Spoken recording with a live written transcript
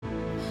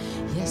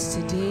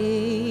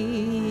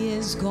Yesterday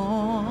is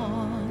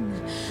gone,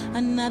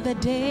 another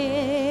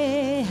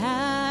day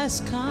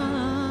has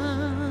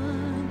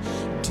come.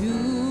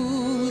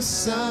 Do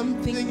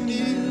something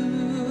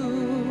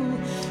new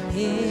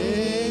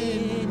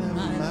in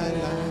my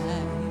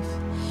life.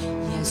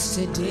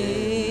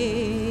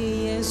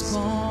 Yesterday is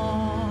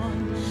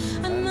gone,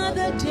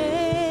 another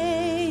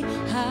day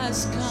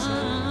has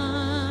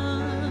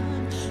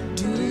come.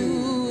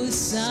 Do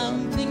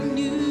something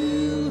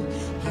new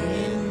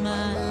in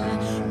my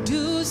life.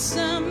 Do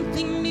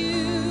something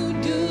new,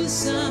 do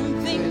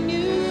something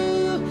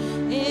new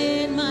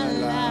in my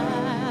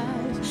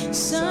life.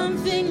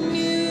 Something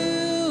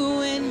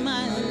new in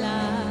my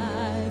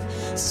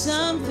life.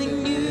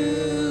 Something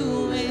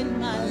new in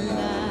my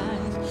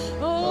life.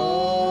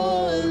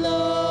 Oh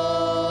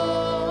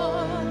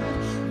Lord,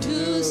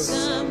 do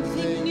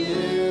something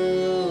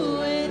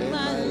new in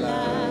my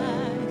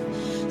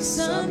life.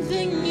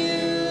 Something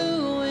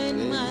new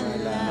in my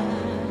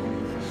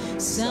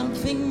life.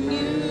 Something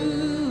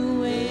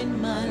new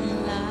in my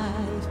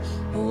life.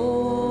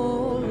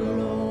 Oh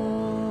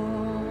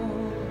Lord.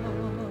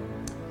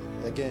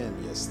 Again,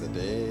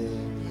 yesterday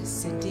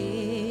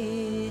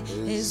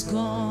is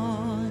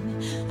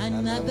gone,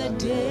 another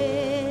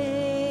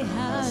day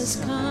has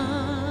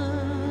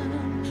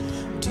come.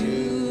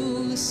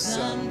 Do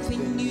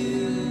something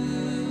new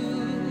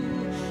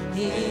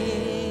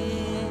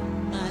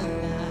in my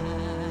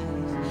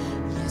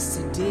life.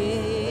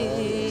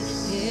 Yesterday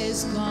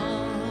is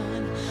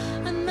gone,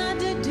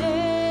 another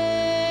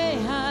day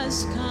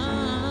has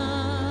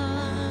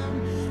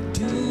come.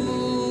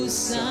 Do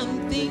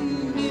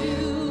something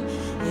new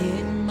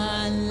in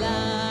my life.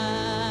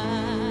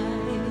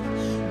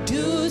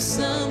 Do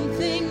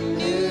something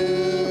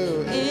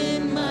new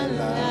in my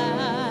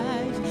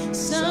life.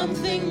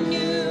 Something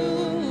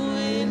new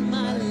in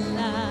my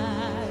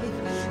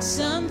life.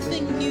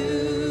 Something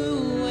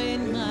new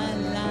in my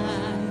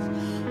life.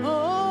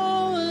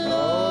 Oh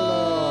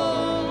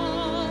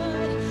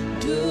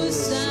Lord, do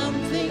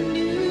something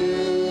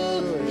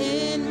new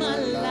in my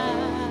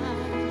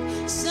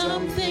life.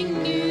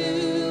 Something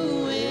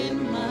new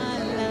in my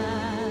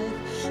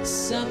life.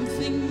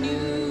 Something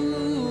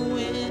new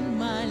in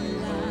my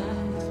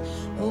life.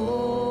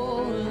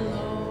 Oh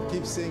Lord.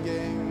 keep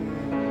singing.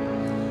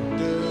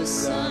 Do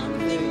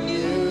something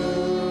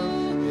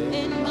new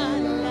in my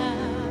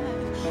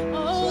life.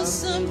 Oh,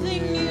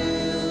 something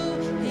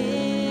new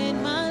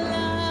in my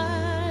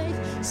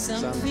life.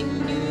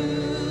 Something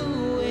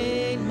new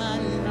in my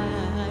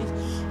life.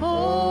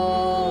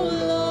 Oh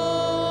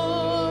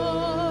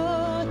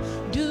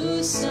Lord,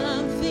 do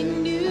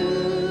something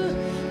new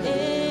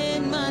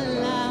in my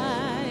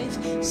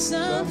life.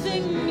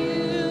 Something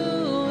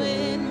new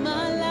in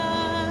my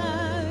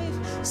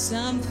life.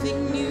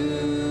 Something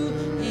new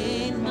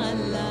in my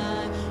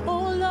life.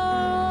 Oh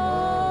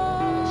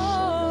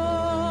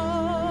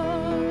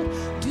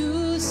Lord,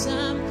 do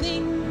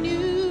something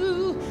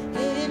new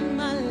in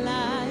my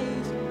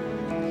life.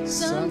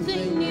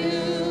 Something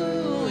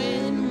new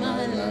in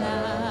my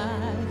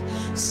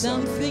life.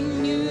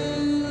 Something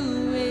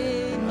new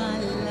in my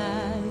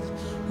life.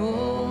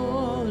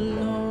 Oh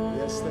Lord.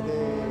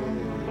 Yesterday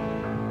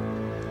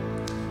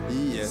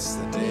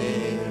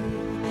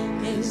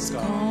Is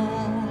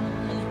gone,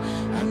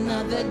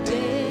 another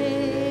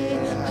day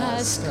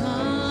has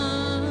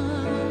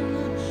come.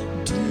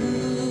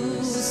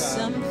 Do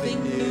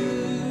something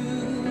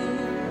new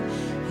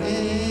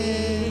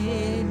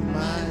in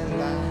my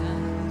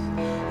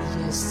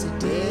life.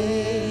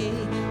 Yesterday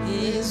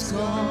is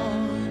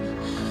gone,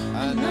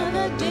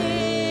 another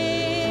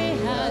day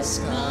has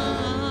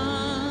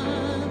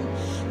come.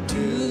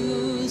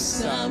 Do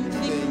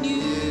something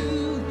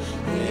new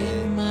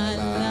in my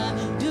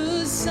life.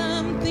 Do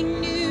something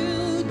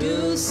new,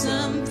 do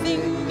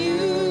something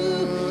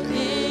new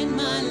in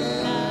my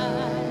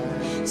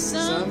life.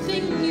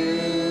 Something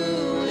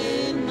new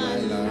in my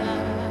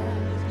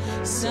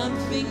life.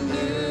 Something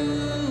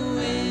new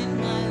in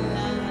my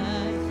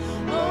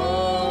life.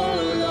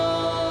 Oh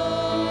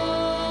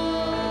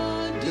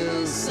Lord,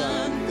 do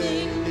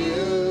something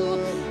new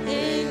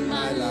in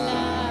my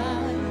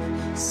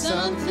life.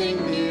 Something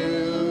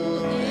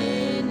new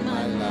in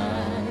my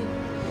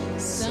life.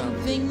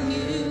 Something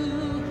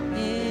new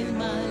in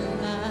my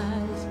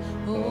life.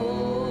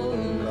 Oh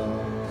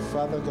Lord.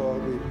 Father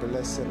God, we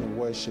bless and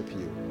worship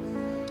you.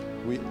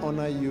 We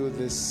honor you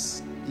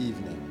this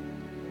evening.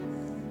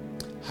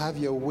 Have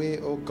your way,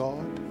 O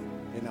God,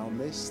 in our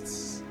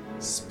midst.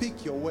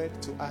 Speak your word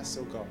to us,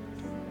 O God.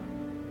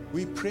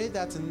 We pray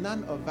that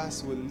none of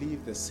us will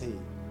leave the same.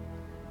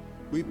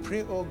 We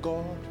pray, O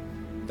God,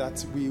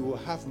 that we will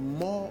have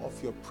more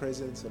of your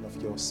presence and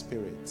of your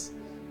spirit.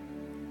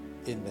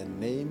 In the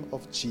name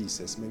of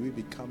Jesus, may we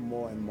become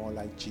more and more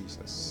like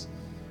Jesus.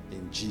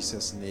 In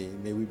Jesus'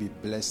 name, may we be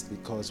blessed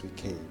because we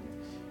came.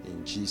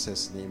 In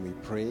Jesus' name we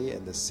pray,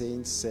 and the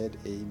saints said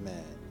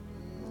amen.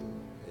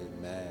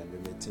 Amen.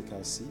 We may take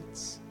our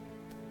seats.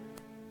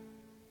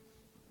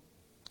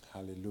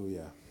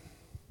 Hallelujah.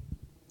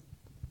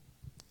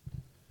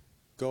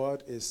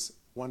 God is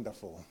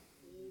wonderful.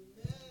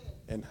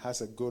 and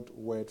has a good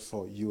word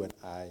for you and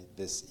I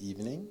this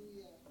evening.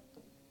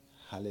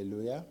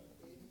 Hallelujah.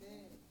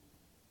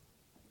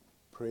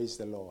 Praise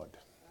the Lord.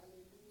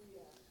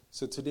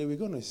 So today we're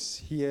going to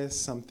hear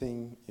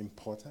something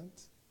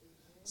important,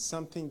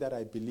 something that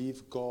I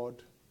believe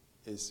God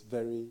is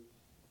very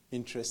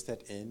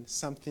interested in,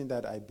 something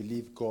that I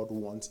believe God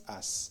wants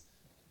us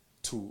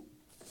to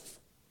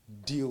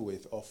deal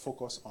with or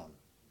focus on.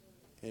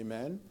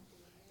 Amen.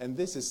 And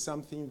this is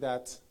something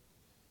that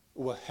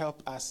will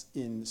help us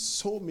in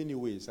so many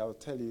ways. I'll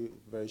tell you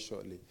very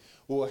shortly.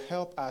 Will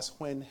help us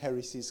when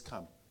heresies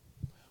come.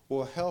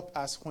 Will help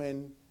us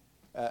when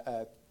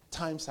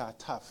times are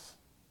tough.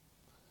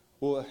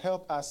 Will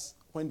help us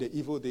when the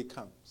evil day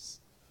comes.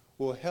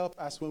 Will help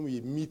us when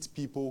we meet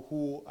people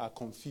who are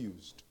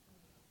confused.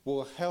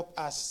 Will help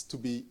us to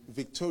be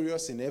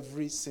victorious in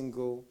every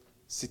single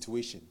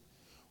situation.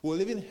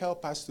 Will even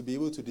help us to be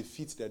able to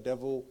defeat the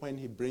devil when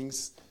he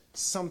brings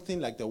something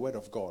like the word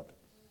of God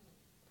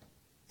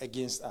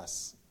against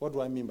us. What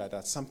do I mean by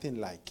that? Something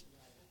like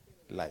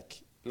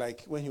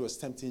when he was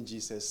tempting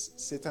Jesus,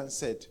 Satan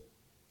said,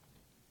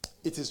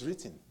 "It is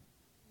written."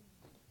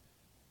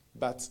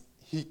 But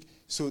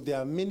so there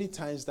are many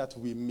times that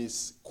we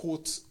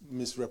misquote,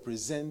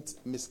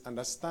 misrepresent,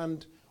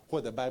 misunderstand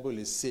what the Bible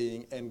is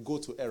saying and go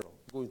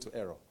into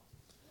error.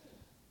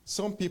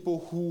 Some people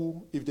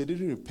who, if they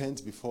didn't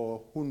repent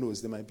before, who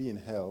knows, they might be in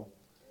hell.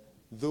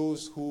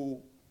 Those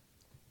who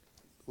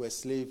were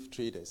slave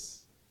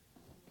traders,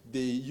 they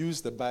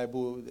used the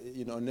Bible,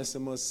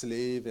 Onesimus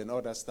slave and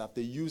all that stuff.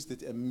 They used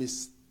it and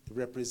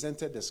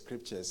misrepresented the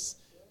scriptures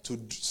to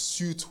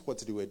suit what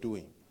they were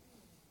doing.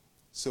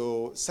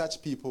 So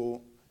such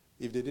people,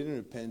 if they didn't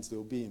repent, they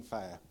will be in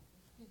fire.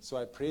 So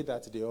I pray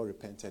that they all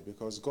repented,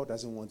 because God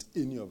doesn't want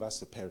any of us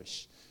to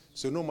perish.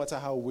 So no matter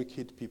how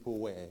wicked people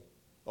were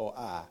or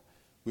are,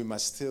 we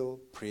must still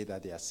pray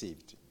that they are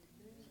saved.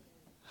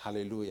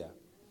 Hallelujah.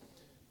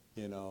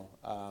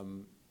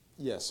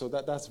 So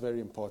that's very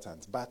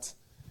important. But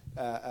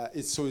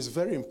it's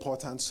very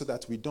important so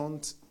that we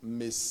don't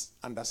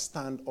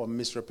misunderstand or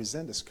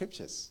misrepresent the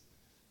scriptures,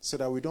 so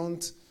that we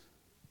don't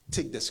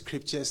take the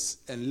scriptures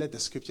and let the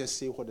scriptures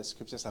say what the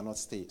scriptures are not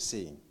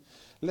saying.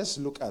 Let's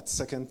look at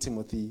 2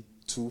 Timothy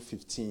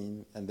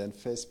 2:15 and then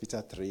 1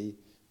 Peter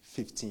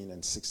 3:15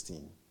 and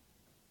 16.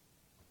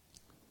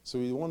 So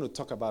we want to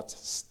talk about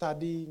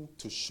study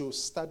to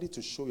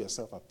show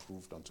yourself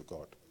approved unto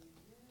God.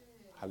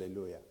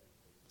 Hallelujah.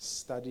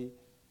 Study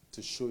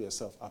to show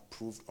yourself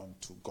approved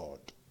unto God.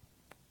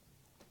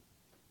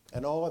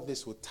 And all of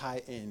this will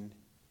tie in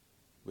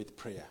with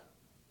prayer.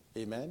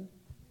 Amen.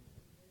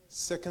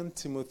 2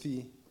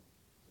 Timothy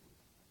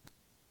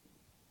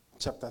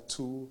chapter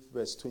 2,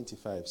 verse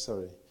 25.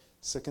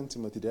 2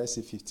 Timothy, did I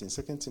say 15?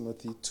 2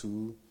 Timothy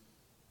 2,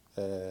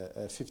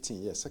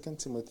 15. Yes, 2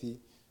 Timothy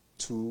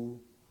 2,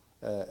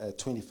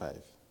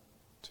 25.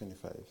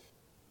 25.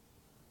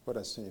 What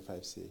does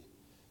 25 say?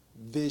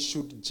 They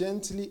should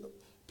gently,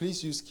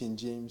 please use King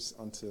James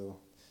until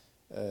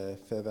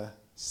further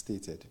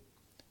stated.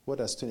 What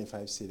does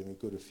 25 say? Then we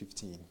go to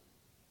 15.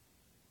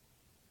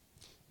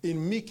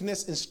 In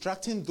meekness,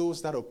 instructing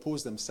those that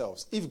oppose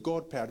themselves, if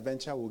God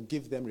peradventure will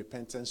give them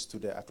repentance to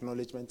the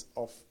acknowledging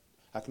of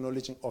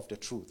the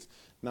truth.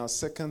 Now,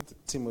 2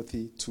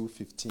 Timothy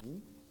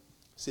 2:15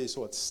 says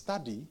what?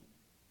 Study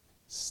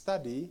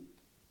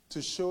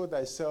to show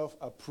thyself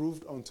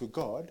approved unto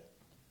God.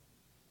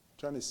 I'm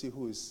trying to see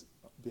who is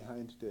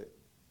behind the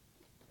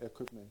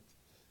equipment.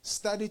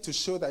 Study to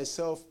show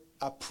thyself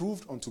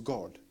approved unto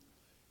God,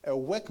 a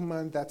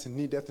workman that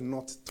needeth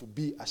not to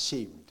be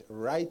ashamed,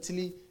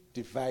 rightly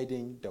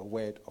dividing the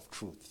word of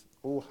truth.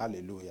 Oh,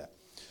 hallelujah.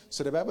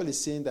 So the Bible is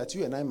saying that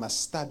you and I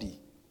must study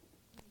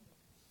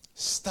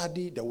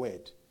the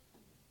word.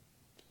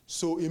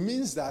 So it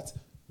means that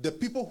the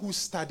people who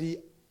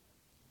study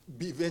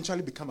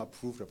eventually become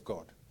approved of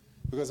God.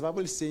 Because the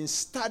Bible is saying,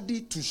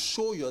 study to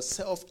show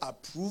yourself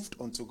approved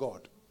unto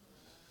God.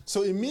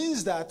 So it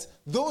means that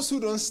those who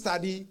don't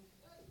study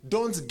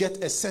don't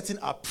get a certain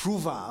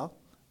approval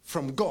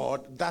from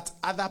God that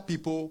other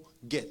people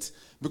get.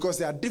 Because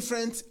there are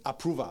different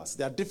approvals.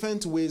 There are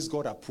different ways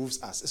God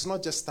approves us. It's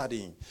not just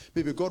studying.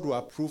 Maybe God will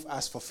approve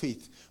us for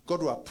faith.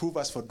 God will approve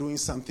us for doing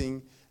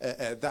something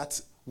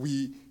that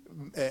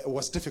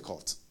was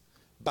difficult.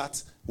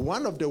 But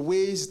one of the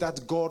ways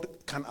that God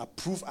can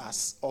approve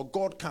us or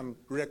God can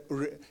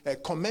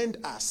commend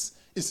us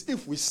is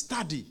if we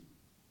study.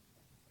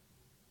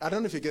 I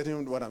don't know if you're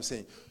getting what I'm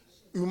saying.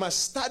 We must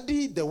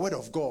study the word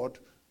of God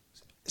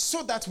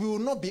so that we will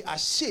not be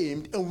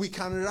ashamed and we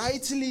can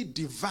rightly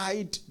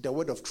divide the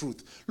word of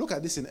truth. Look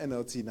at this in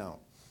NLT now.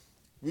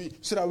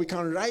 So that we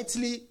can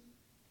rightly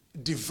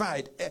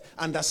divide,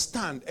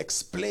 understand,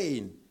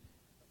 explain,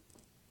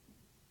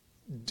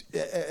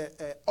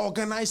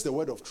 organize the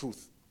word of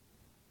truth.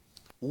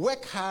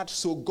 Work hard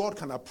so God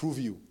can approve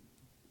you.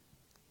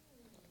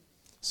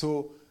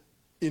 So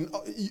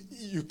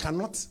you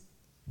cannot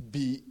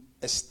be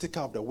a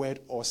sticker of the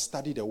word or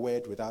study the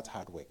word without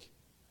hard work.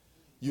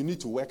 You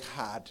need to work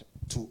hard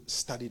to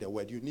study the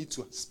word. You need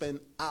to spend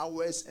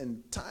hours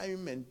and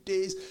time and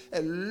days,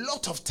 a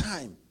lot of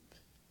time,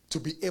 to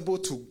be able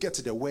to get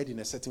to the word in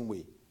a certain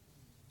way.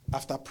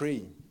 After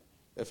praying,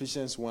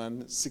 Ephesians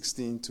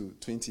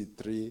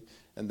 1:16-23,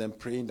 and then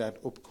praying that,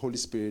 Holy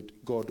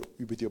Spirit, God,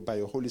 by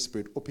your Holy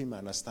Spirit, open my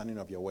understanding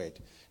of your word.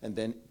 And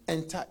then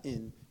enter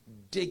in,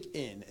 dig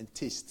in, and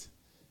taste,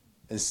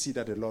 and see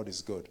that the Lord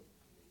is good.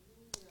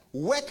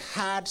 Work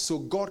hard so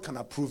God can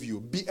approve you.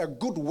 Be a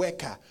good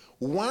worker.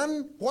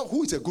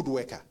 Who is a good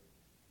worker?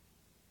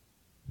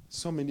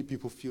 So many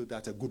people feel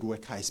that a good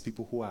worker is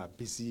people who are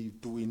busy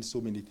doing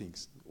so many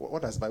things.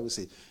 What does the Bible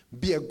say?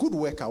 Be a good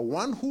worker,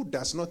 one who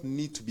does not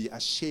need to be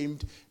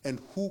ashamed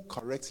and who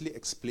correctly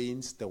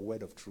explains the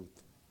word of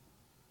truth.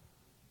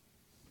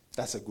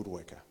 That's a good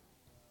worker.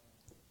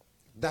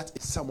 That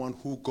is someone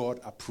who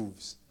God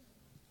approves.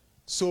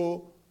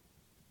 So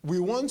we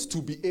want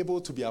to be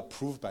able to be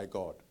approved by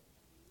God.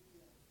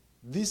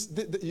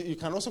 You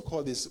can also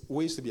call this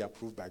ways to be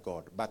approved by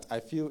God, but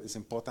I feel it's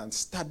important.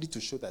 Study to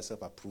show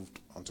thyself approved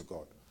unto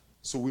God.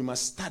 So we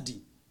must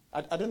study.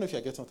 I don't know if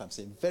you're getting what I'm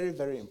saying. Very,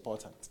 very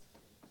important.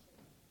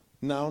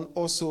 Now,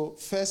 also,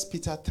 1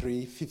 Peter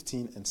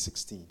 3:15 and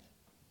 16.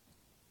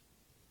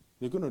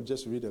 We're going to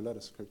just read a lot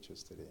of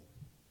scriptures today.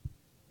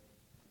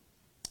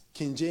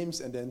 King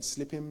James, and then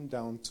slip him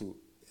down to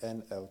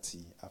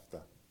NLT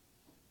after.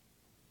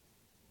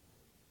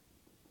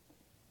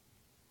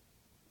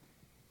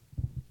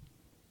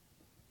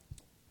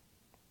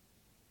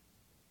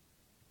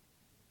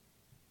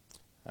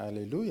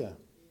 Hallelujah.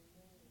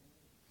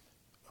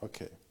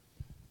 Okay.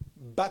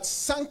 But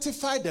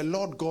sanctify the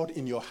Lord God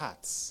in your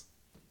hearts,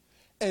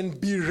 and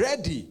be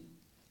ready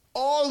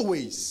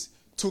always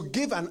to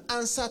give an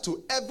answer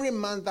to every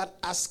man that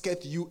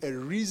asketh you a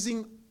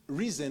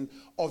reason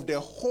of the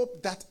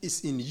hope that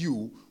is in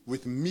you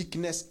with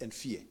meekness and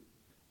fear.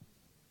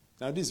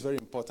 Now this is very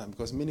important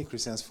because many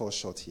Christians fall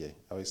short here.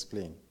 I'll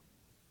explain.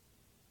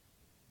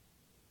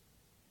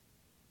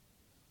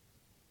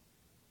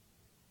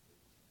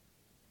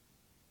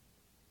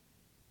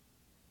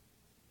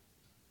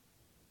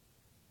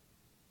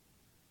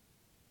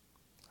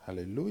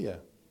 Hallelujah.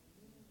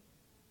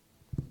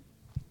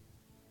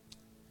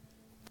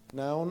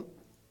 Now,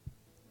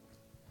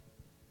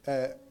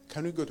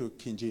 can we go to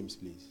King James,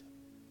 please?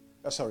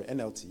 Sorry,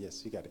 NLT.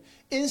 Yes, you got it.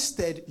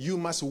 Instead, you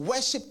must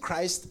worship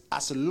Christ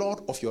as Lord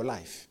of your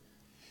life.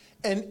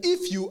 And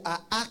if you are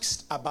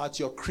asked about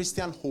your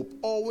Christian hope,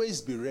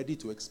 always be ready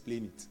to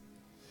explain it.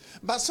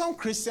 But some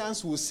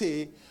Christians will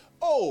say,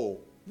 oh,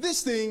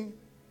 this thing,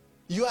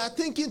 you are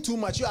thinking too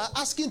much. You are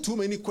asking too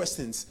many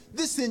questions.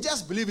 This thing,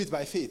 just believe it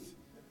by faith.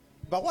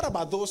 But what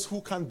about those who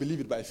can't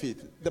believe it by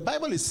faith? The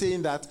Bible is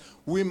saying that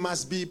we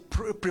must be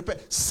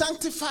prepared.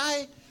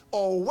 Sanctify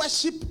or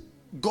worship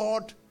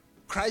God,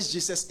 Christ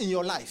Jesus, in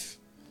your life.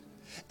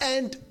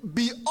 And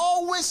be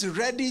always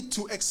ready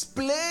to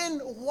explain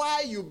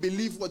why you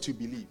believe what you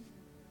believe.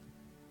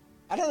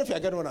 I don't know if you're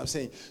getting what I'm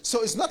saying.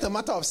 So it's not a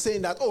matter of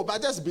saying that, oh,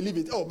 but just believe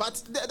it. Oh,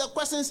 but the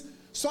questions,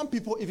 some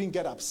people even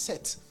get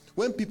upset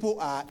when people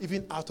are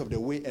even out of the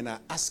way and are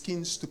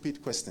asking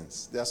stupid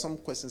questions. There are some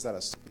questions that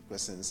are stupid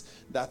questions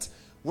that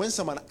when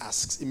someone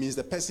asks, it means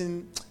the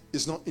person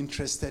is not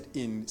interested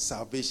in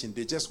salvation.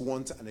 They just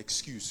want an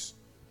excuse.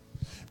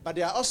 But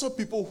there are also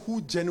people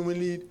who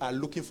genuinely are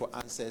looking for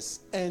answers.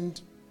 And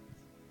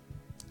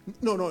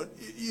no,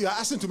 you are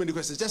asking too many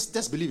questions.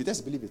 Just believe it.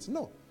 Just believe it.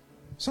 No.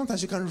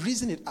 Sometimes you can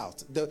reason it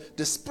out.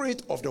 The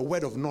spirit of the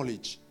word of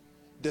knowledge,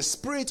 the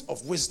spirit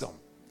of wisdom.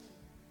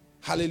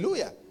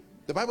 Hallelujah.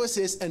 The Bible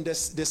says, and the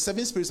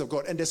seven spirits of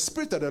God, and the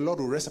spirit of the Lord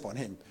will rest upon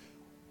him.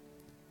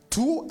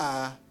 2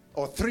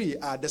 or 3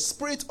 are the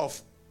spirit of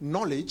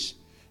knowledge,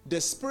 the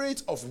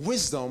spirit of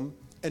wisdom,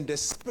 and the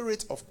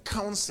spirit of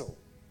counsel.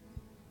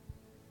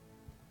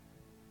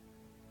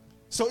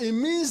 So it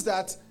means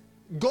that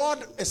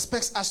God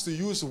expects us to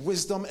use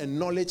wisdom and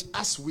knowledge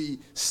as we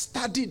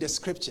study the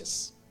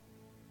scriptures.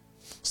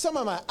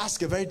 Someone might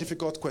ask a very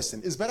difficult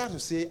question. It's better to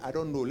say, I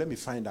don't know, let me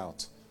find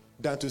out,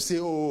 than to say,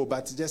 oh,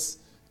 but just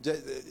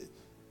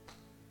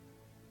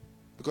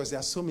because there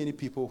are so many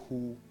people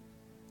who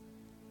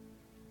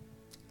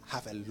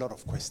have a lot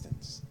of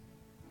questions.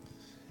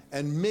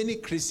 And many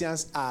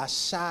Christians are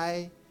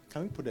shy.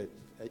 Can we put the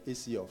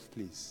AC off,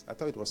 please? I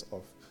thought it was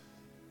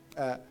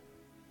off.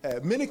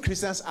 Many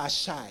Christians are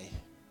shy.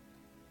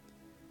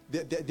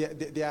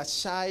 They are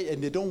shy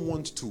and they don't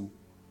want to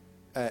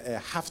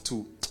have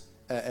to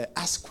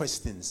ask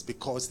questions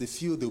because they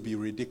feel they'll be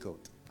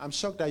ridiculed. I'm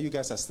shocked that you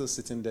guys are still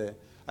sitting there.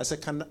 I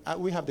said, can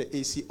we have the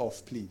AC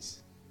off,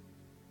 please?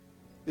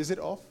 Is it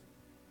off?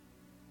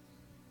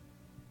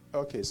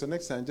 Okay, so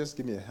next time, just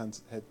give me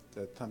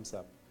a thumbs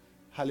up.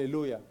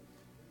 Hallelujah.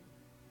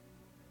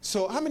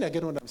 So how many are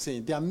getting what I'm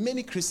saying? There are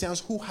many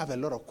Christians who have a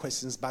lot of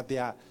questions, but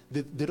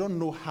they don't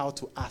know how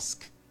to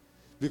ask.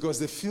 Because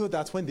they feel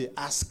that when they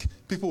ask,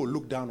 people will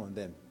look down on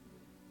them.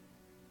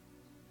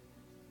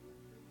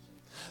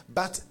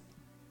 But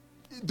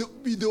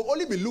they'll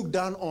only be looked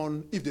down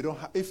on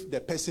if the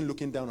person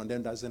looking down on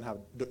them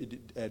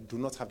do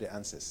not have the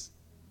answers.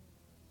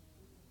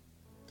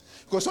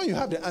 Because when you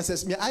have the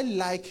answers, I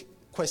like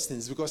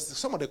questions, because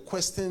some of the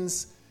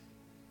questions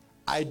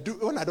I do,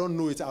 when I don't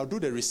know it, I'll do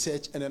the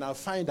research and then I'll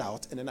find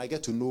out and then I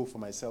get to know for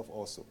myself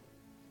also.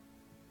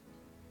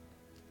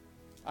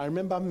 I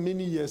remember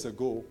many years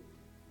ago,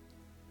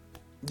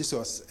 this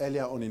was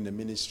earlier on in the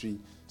ministry,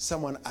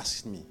 someone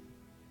asked me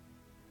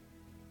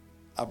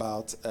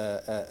about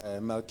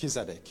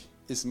Melchizedek.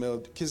 Is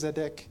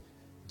Melchizedek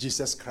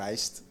Jesus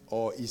Christ,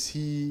 or is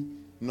he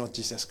not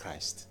Jesus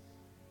Christ?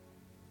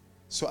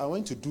 So I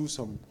went to do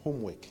some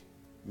homework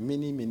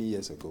many, many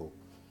years ago.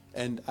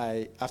 And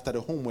after the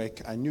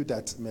homework, I knew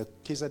that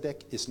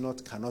Melchizedek is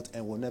not, cannot,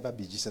 and will never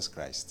be Jesus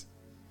Christ.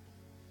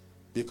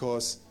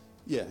 Because,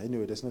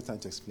 anyway, there's no time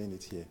to explain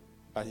it here.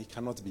 But he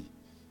cannot be.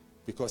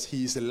 Because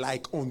he is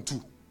like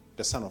unto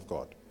the Son of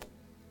God.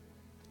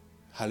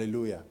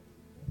 Hallelujah.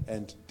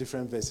 And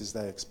different verses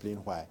that explain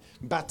why.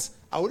 But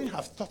I wouldn't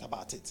have thought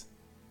about it.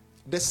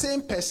 The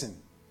same person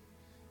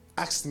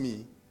asked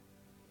me,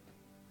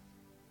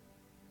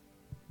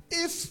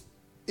 if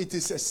it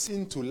is a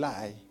sin to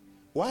lie,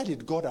 why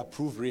did God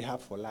approve Rahab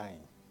for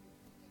lying?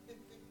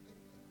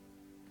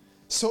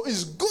 So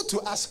it's good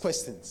to ask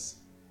questions.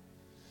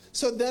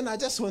 So then I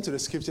just went to the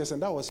scriptures,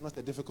 and that was not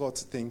a difficult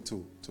thing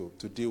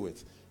to deal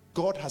with.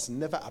 God has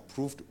never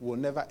approved, will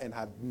never, and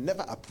have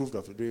never approved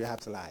of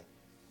Rahab's lie.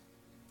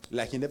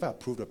 Like he never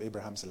approved of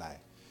Abraham's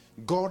lie.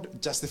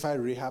 God justified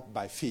Rahab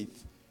by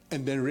faith,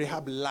 and then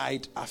Rahab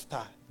lied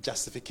after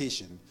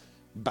justification.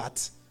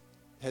 But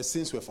her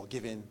sins were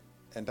forgiven,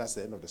 and that's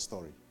the end of the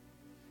story.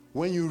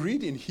 When you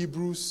read in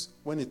Hebrews,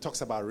 when it talks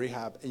about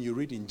Rahab, and you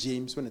read in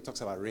James, when it talks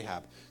about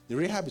Rahab,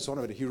 Rahab is one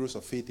of the heroes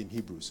of faith in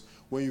Hebrews.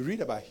 When you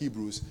read about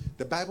Hebrews,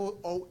 the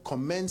Bible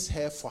commends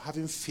her for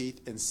having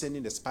faith and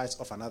sending the spies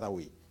off another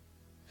way.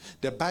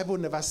 The Bible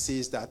never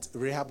says that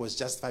Rahab was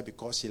justified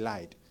because she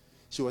lied.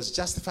 She was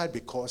justified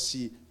because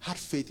she had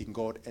faith in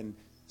God and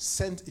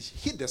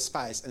hid the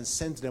spies and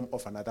sent them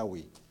off another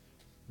way.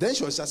 Then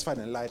she was justified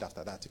and lied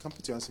after that. You can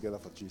put your hands together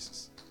for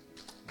Jesus.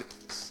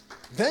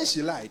 Then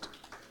she lied.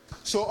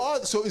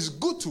 So it's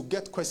good to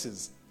get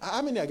questions.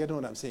 How many are getting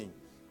what I'm saying?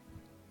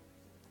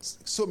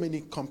 So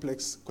many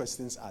complex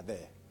questions are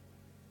there.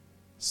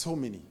 So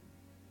many.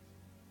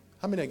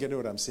 How many are getting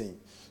what I'm saying?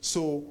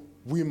 So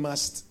we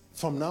must,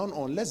 from now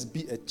on, let's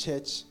be a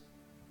church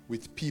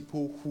with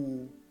people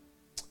who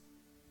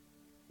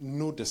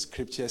know the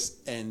scriptures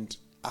and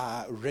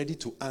are ready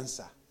to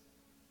answer.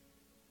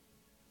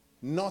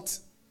 Not,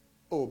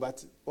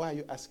 but why are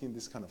you asking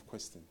this kind of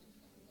question?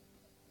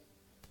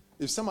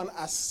 If someone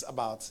asked,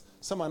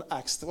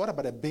 what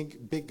about a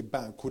big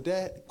bang? Could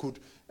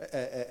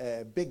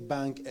a big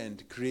bang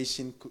and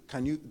creation,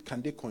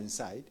 can they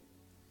coincide?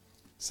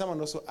 Someone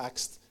also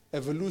asked,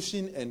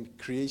 evolution and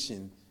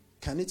creation,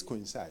 can it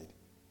coincide?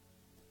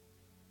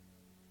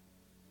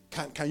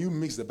 Can you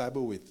mix the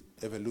Bible with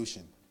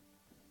evolution?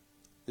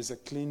 It's a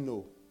clean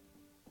no.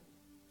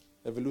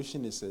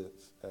 Evolution is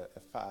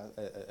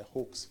a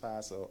hoax,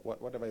 farce, or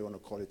whatever you want to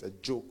call it, a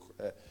joke.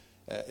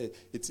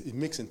 It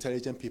makes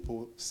intelligent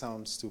people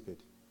sound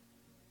stupid.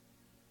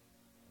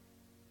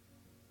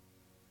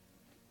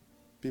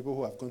 People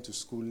who have gone to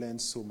school learn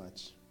so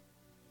much.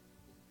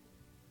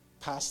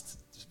 Passed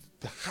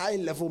the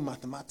high-level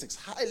mathematics,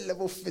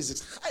 high-level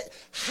physics,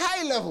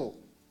 high level.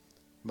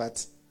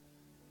 But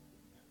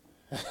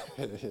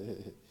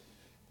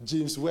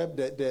James Webb,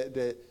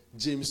 the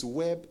James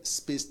Webb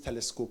Space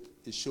Telescope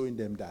is showing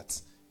them that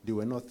they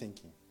were not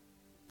thinking.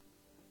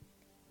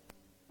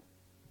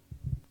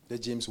 The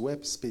James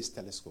Webb Space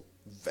Telescope.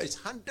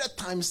 It's 100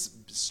 times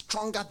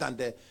stronger than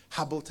the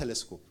Hubble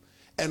telescope.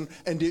 And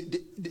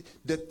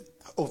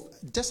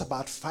just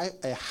about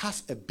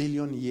 500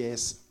 million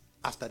years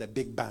after the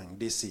Big Bang,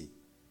 they say,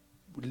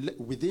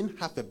 within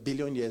 500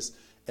 million years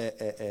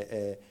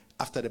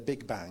after the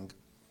Big Bang,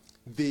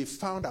 they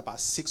found about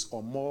 6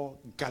 or more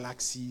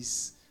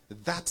galaxies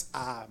that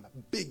are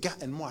bigger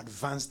and more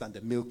advanced than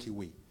the Milky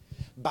Way.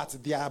 But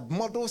their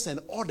models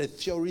and all the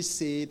theories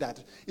say that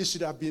it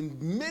should have been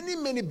many,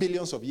 many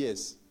billions of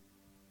years.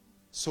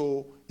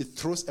 So it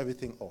throws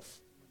everything off.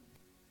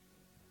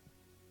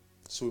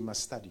 So we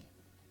must study.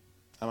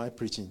 Am I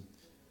preaching?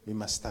 We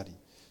must study.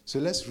 So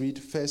let's read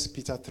 1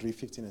 Peter 3,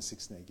 15 and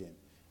 16 again.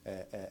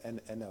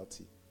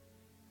 NLT.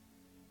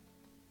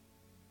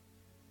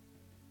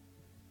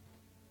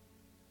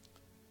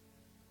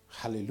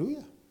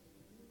 Hallelujah.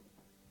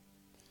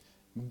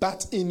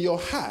 But in your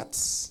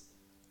hearts,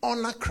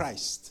 honor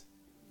Christ.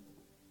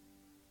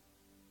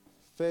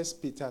 1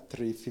 Peter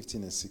 3,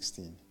 15 and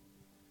 16.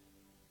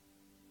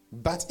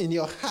 But in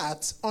your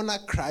hearts, honor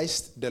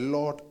Christ the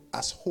Lord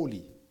as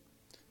holy.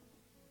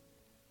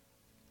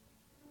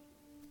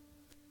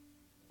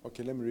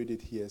 Okay, let me read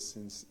it here.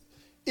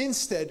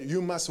 Instead,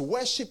 you must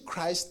worship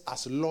Christ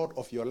as Lord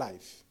of your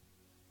life.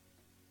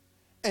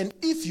 And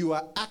if you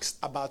are asked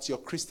about your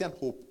Christian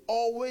hope,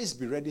 always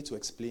be ready to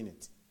explain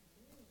it.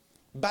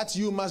 But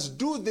you must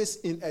do this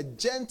in a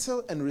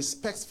gentle and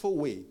respectful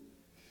way.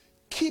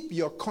 Keep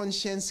your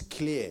conscience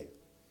clear.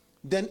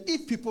 Then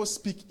if people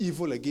speak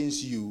evil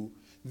against you,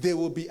 They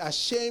will be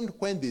ashamed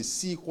when they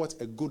see what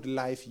a good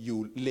life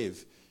you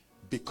live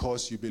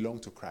because you belong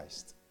to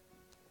Christ.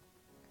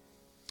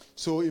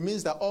 So it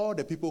means that all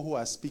the people who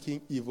are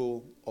speaking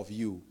evil of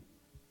you,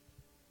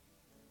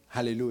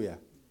 hallelujah,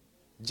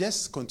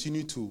 just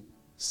continue to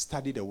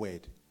study the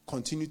word,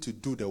 continue to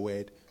do the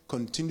word,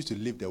 continue to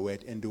live the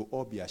word, and they'll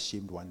all be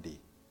ashamed one day.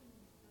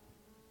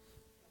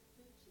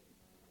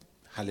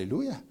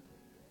 Hallelujah.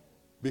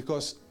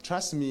 Because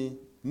trust me,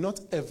 not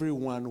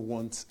everyone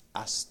wants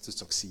us to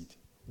succeed.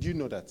 Do you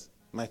know that,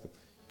 Michael?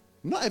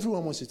 Not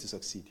everyone wants you to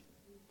succeed.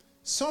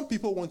 Some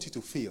people want you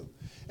to fail.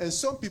 And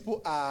some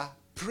people are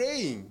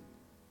praying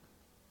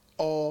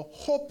or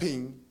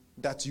hoping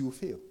that you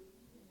fail.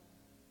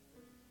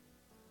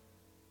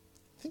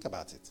 Think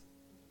about it.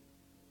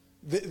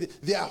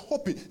 They are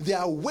hoping, they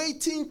are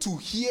waiting to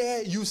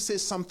hear you say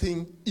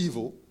something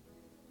evil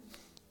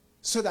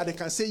so that they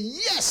can say,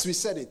 yes, we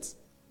said it.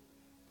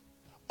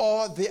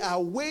 Or they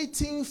are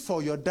waiting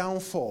for your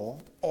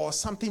downfall or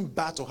something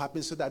bad to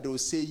happen so that they will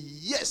say,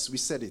 yes, we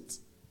said it.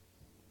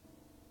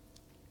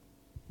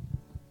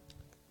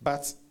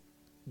 But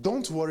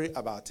don't worry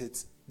about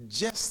it.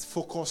 Just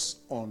focus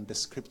on the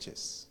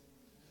scriptures.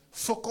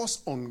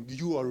 Focus on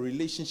your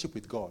relationship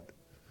with God.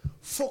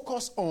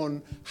 Focus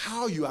on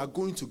how you are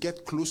going to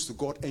get close to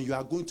God and you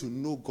are going to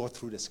know God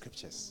through the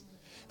scriptures.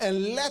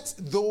 And let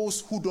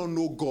those who don't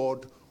know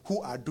God,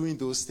 who are doing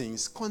those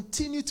things,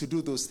 continue to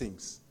do those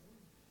things.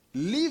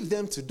 Leave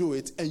them to do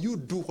it and you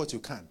do what you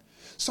can.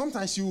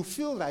 Sometimes you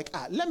feel like,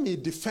 let me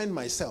defend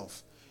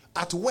myself.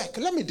 At work,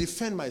 let me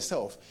defend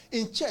myself.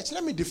 In church,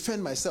 let me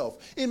defend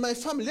myself. In my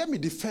family, let me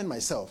defend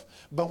myself.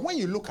 But when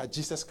you look at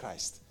Jesus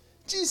Christ,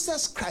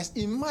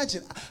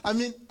 imagine,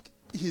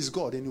 he's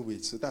God anyway,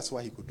 so that's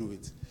why he could do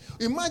it.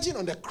 Imagine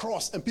on the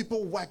cross and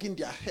people wagging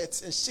their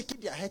heads and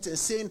shaking their heads and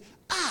saying,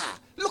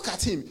 look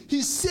at him.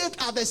 He saved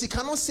others, he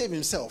cannot save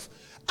himself.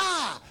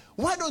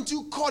 Why don't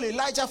you call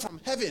Elijah from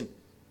heaven?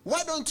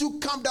 Why don't you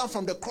come down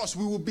from the cross?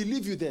 We will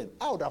believe you then.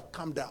 I would have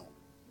come down.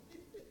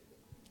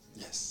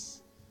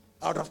 Yes.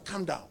 I would have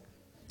come down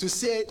to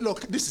say,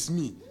 look, this is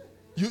me.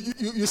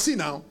 You see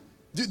now?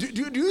 Do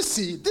you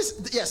see? This?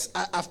 Yes,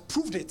 I've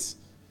proved it.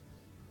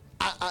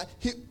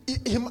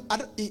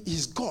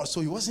 He's God,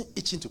 so he wasn't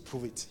itching to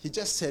prove it. He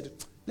just said,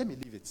 let me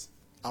leave it.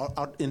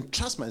 I'll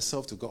entrust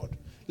myself to God.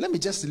 Let me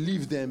just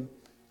leave them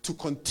to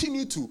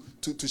continue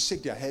to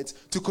shake their heads,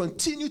 to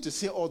continue to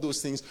say all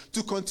those things,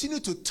 to continue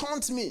to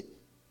taunt me.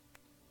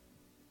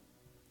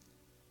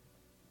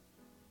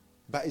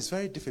 But it's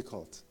very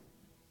difficult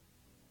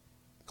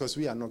because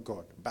we are not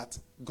God. But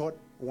God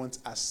wants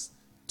us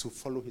to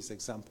follow his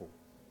example.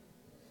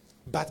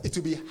 But it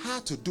will be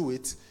hard to do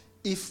it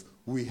if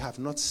we have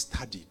not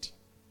studied.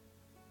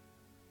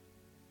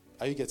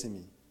 Are you getting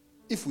me?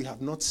 If we have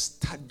not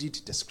studied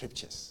the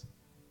scriptures.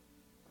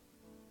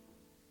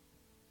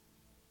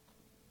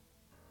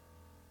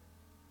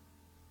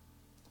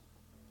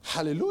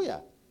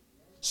 Hallelujah.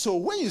 So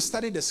when you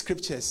study the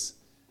scriptures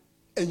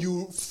and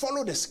you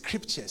follow the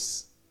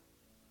scriptures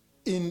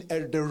in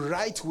the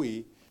right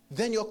way,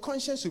 then your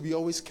conscience will be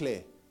always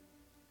clear.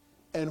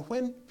 And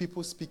when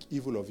people speak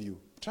evil of you,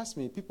 trust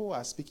me, people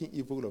are speaking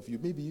evil of you.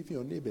 Maybe even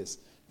your neighbors,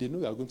 they know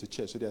you are going to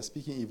church, so they are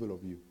speaking evil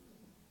of you.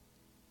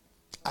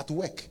 At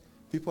work,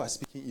 people are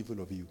speaking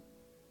evil of you.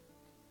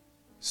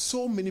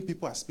 So many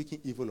people are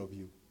speaking evil of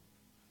you.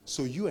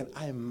 So you and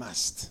I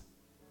must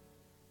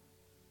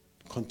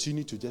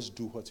continue to just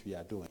do what we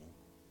are doing.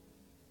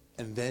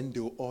 And then they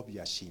will all be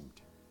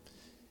ashamed.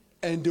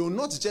 And they will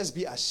not just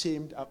be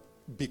ashamed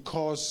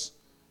because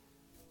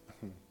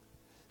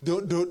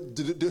they'll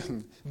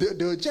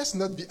just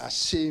not be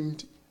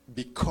ashamed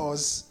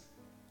because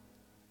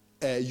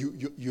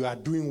you are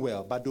doing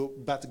well,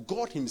 but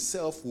God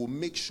himself will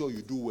make sure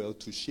you do well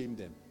to shame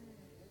them.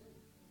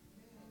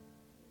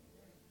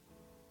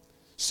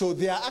 So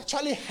they are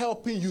actually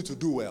helping you to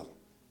do well.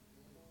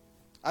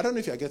 I don't know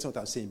if you are getting what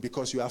I'm saying,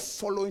 because you are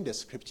following the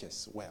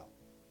scriptures well.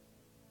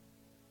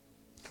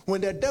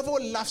 When the devil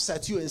laughs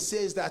at you and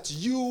says that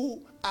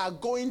you are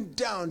going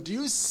down, do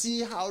you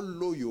see how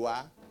low you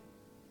are?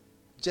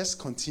 Just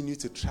continue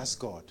to trust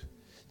God.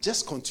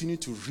 Just continue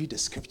to read the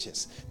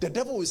scriptures. The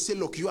devil will say,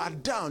 look, you are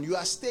down. You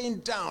are staying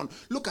down.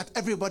 Look at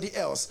everybody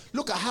else.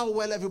 Look at how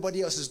well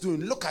everybody else is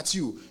doing. Look at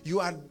you. You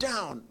are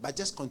down. But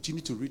just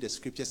continue to read the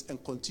scriptures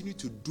and continue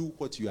to do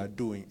what you are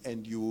doing.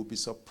 And you will be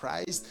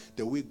surprised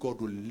the way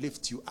God will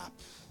lift you up.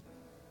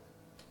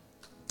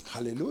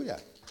 Hallelujah.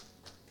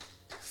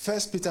 1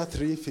 Peter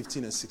 3,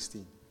 15 and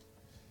 16.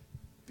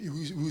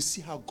 We will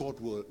see how God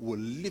will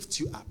lift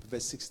you up.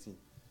 Verse 16.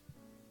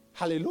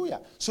 Hallelujah.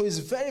 So it's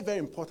very, very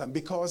important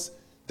because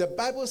the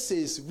Bible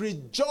says,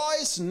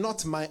 rejoice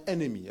not my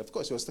enemy. Of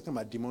course, he was talking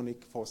about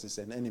demonic forces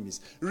and enemies.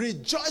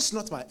 Rejoice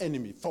not my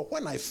enemy, for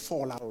when I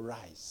fall, I'll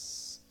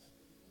rise.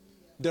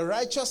 The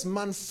righteous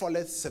man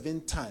falleth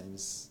 7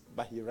 times,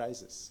 but he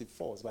rises. He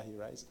falls, but he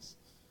rises.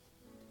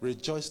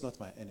 Rejoice not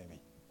my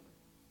enemy.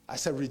 I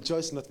said,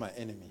 rejoice not my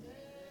enemy.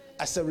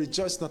 I said,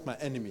 rejoice not my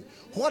enemy.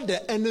 What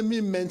the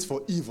enemy meant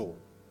for evil,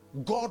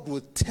 God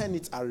will turn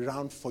it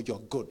around for your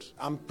good.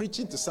 I'm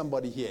preaching to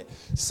somebody here.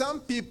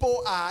 Some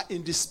people are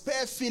in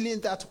despair, feeling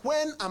that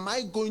when am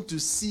I going to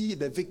see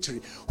the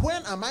victory?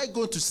 When am I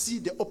going to see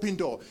the open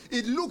door?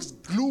 It looks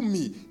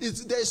gloomy.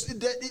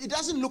 It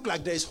doesn't look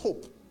like there is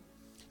hope.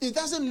 It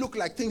doesn't look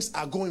like things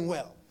are going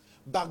well.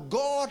 But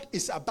God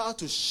is about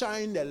to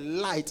shine a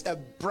light, a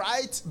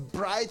bright,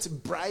 bright,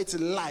 bright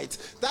light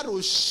that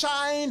will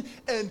shine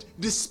and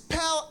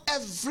dispel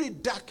every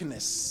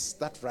darkness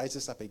that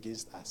rises up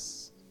against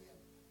us.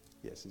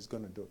 Yes, He's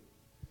going to do it.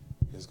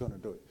 He's going to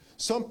do it.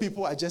 Some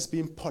people are just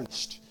being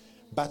polished,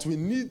 but we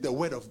need the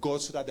word of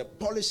God so that the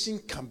polishing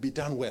can be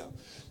done well.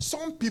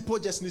 Some people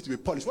just need to be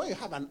polished. When you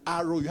have an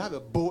arrow, you have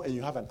a bow and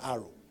you have an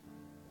arrow.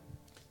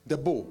 The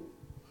bow,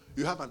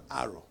 you have an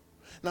arrow.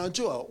 Now,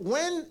 Joel,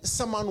 when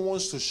someone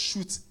wants to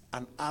shoot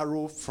an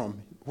arrow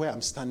from where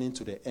I'm standing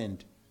to the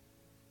end,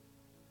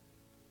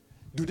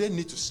 do they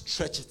need to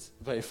stretch it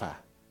very far?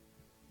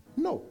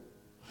 No.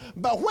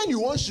 But when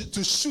you want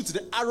to shoot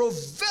the arrow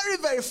very,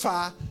 very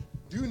far,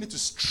 do you need to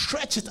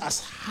stretch it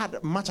as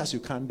much as you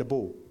can, the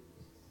bow?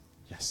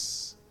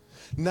 Yes.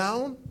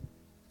 Now,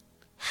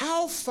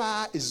 how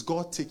far is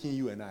God taking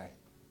you and I?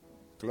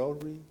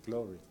 Glory,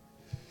 glory.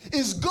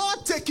 Is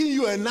God taking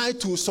you and I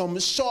to some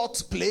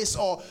short place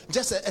or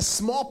just a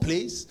small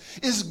place?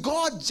 Is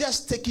God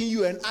just taking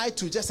you and I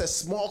to just a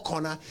small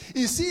corner?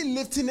 Is He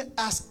lifting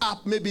us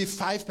up maybe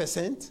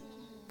 5%?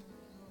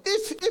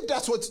 If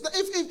that's what,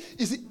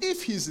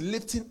 if He's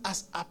lifting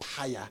us up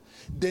higher,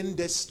 then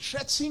the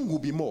stretching will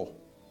be more.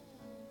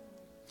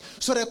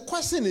 So the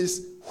question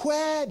is,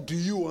 where do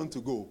you want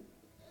to go?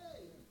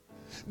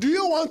 Do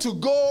you want to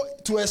go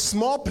to a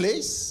small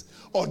place?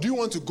 Or do you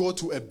want to go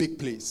to a big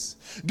place?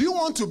 Do you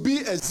want to be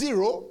a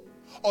zero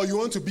or you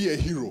want to be a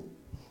hero?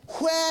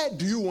 Where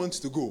do you want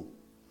to go?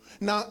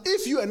 Now,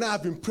 if you and I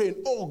have been praying,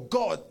 oh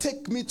God,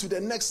 take me to the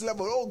next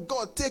level. Oh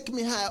God, take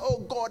me higher. Oh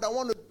God, I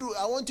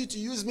want you to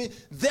use me.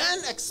 Then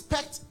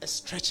expect a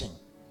stretching.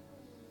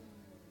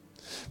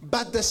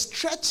 But the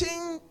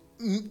stretching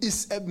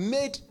is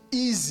made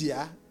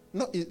easier.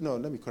 No,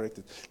 let me correct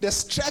it. The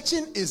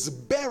stretching is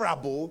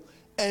bearable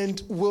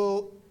and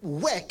will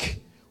work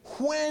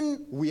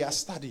when we are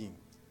studying.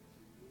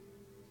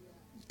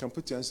 You can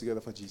put your hands together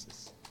for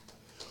Jesus.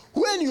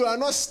 When you are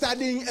not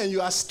studying and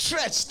you are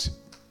stretched,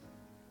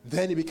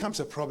 then it becomes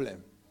a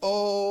problem.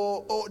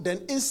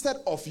 Then instead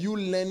of you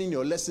learning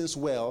your lessons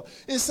well,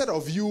 instead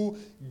of you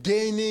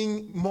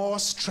gaining more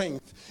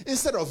strength,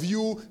 instead of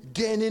you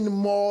gaining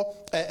more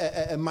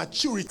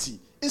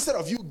maturity, instead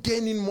of you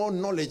gaining more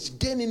knowledge,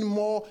 gaining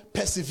more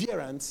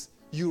perseverance,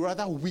 you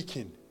rather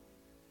weaken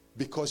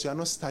because you are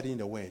not studying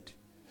the word.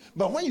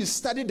 But when you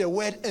study the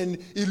word and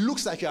it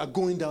looks like you are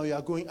going down, you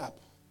are going up.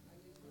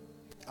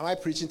 Am I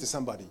preaching to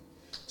somebody?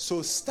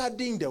 So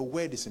studying the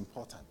word is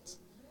important.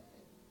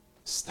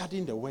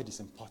 Studying the word is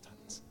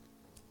important.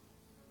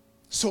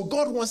 So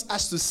God wants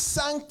us to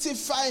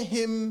sanctify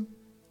Him,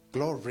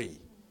 glory,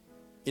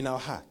 in our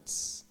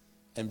hearts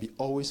and be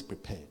always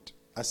prepared.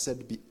 I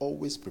said be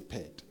always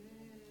prepared.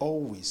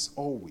 Always,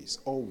 always,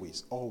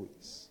 always,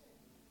 always.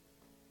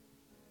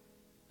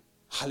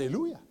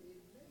 Hallelujah.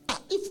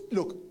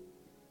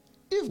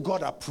 If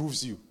God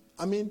approves you,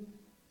 I mean,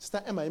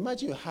 Sister Emma,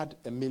 imagine you had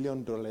 $1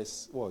 million.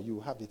 Well, you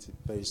have it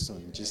very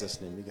soon in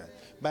Jesus' name.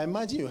 But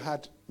imagine you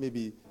had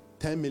maybe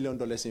 $10 million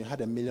and you had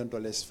 $1 million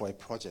for a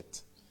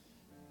project.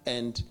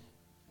 And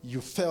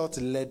you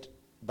felt led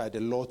by the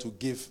Lord to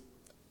give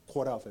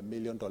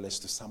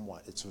 $250,000 to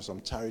someone, to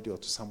some charity or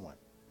to someone.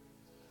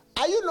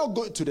 Are you not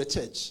going to the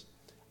church?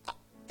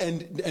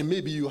 And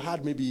maybe you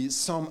had maybe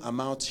some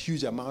amount,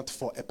 huge amount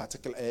for a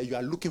particular area. You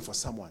are looking for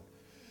someone.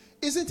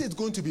 Isn't it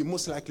going to be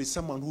most likely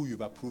someone who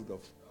you've approved of?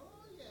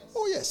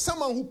 Oh yes,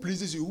 someone who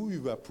pleases you, who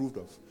you've approved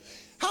of.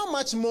 How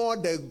much more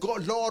the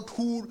Lord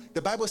who,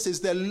 the Bible says,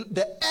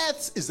 the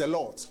earth is the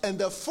Lord's and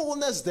the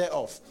fullness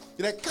thereof.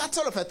 The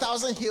cattle of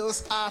 1,000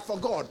 hills are for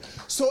God.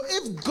 So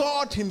if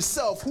God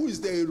Himself, who is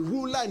the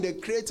ruler and the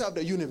creator of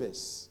the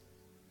universe,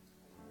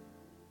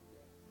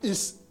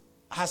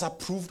 has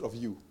approved of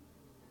you,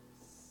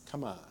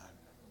 come on.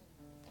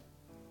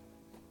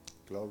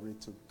 Glory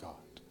to God.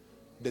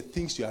 The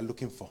things you are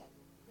looking for.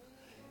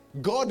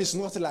 God is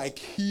not like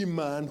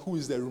He-Man, who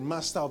is the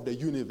master of the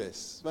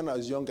universe. When I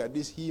was younger,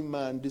 this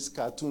He-Man, these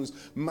cartoons,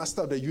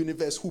 master of the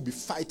universe, who be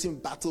fighting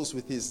battles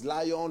with his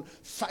lion,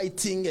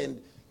 fighting, and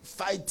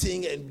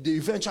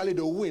eventually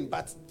they'll win.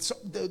 But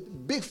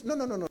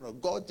no.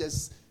 God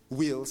just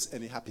wills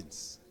and it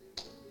happens.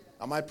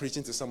 Am I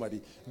preaching to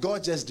somebody?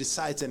 God just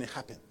decides and it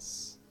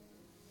happens.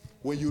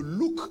 When you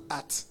look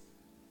at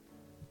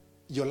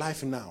your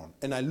life now,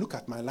 and I look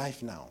at my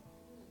life now,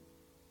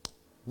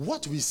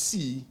 what we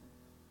see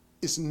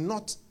is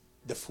not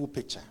the full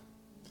picture.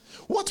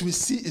 What we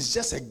see is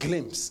just a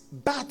glimpse.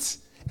 But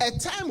a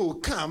time will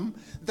come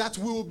that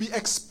we will be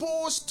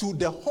exposed to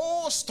the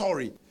whole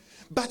story.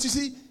 But you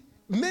see,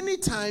 many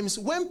times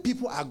when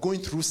people are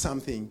going through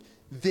something,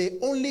 they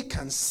only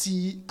can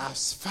see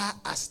as far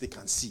as they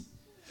can see.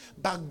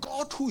 But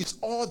God, who is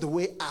all the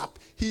way up,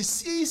 he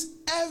sees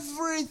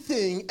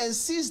everything and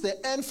sees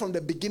the end from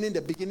the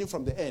beginning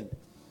from the end.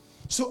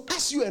 So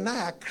as you and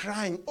I are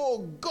crying, oh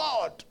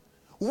God,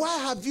 why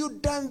have you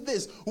done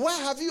this? Why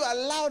have you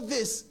allowed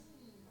this?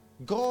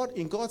 God,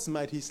 in God's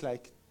mind, he's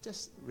like,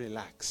 just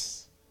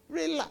relax.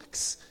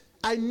 Relax.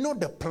 I know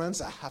the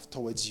plans I have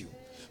towards you.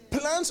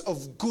 Plans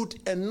of good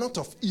and not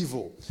of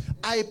evil.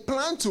 I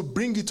plan to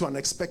bring you to an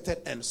expected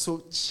end.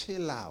 So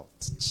chill out.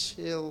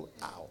 Chill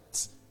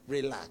out.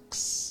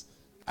 Relax.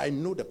 I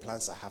know the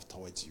plans I have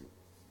towards you.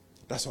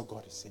 That's what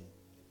God is saying.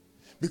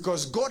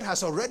 Because God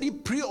has already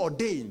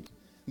preordained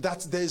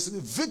that there's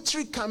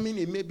victory coming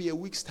in maybe a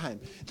week's time.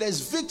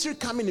 There's victory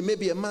coming in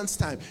maybe a month's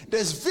time.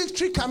 There's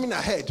victory coming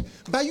ahead.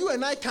 But you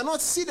and I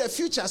cannot see the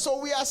future, so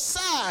we are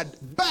sad.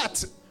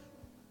 But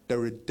the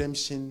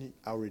redemption,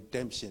 our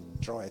redemption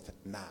draweth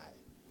nigh.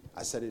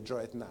 I said it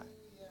draweth nigh.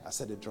 I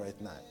said it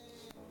draweth nigh.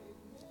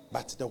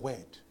 But the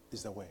word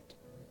is the word.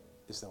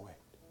 Is the word.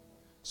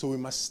 So we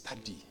must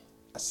study.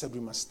 I said we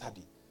must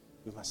study.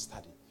 We must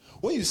study.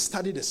 When you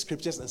study the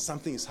scriptures and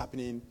something is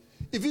happening,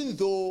 even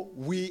though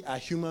we are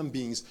human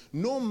beings,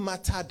 no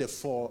matter the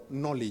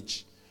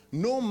foreknowledge,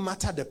 no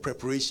matter the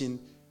preparation,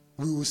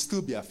 we will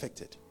still be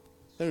affected.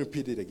 Let me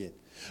repeat it again.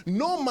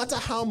 No matter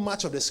how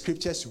much of the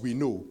scriptures we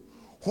know,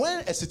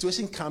 when a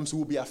situation comes, we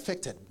will be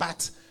affected.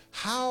 But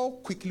how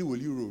quickly will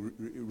you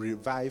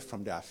revive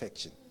from the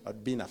affection or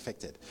being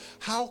affected?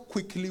 How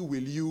quickly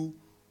will you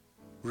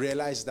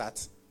realize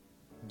that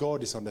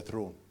God is on the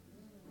throne?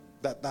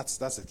 That's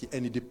the key.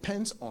 And it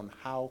depends on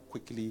how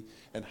quickly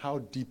and how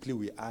deeply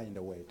we are in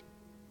the word.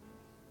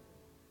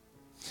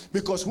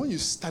 Because when you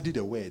study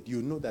the word,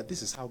 you know that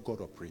this is how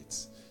God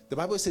operates. The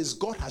Bible says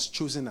God has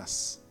chosen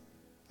us.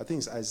 I think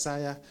it's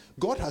Isaiah.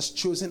 God has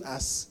chosen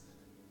us,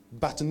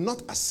 but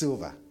not as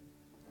silver.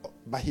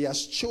 But he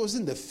has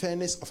chosen the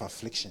furnace of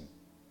affliction.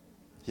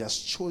 He has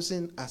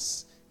chosen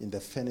us in the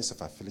furnace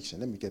of affliction.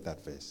 Let me get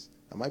that verse.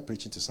 Am I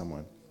preaching to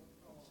someone?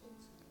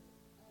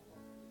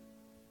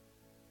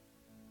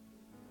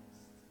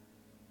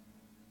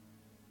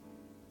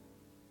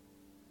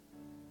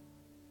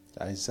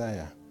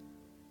 Isaiah.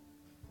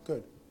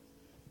 Good.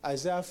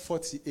 Isaiah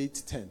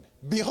 48:10.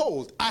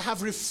 Behold, I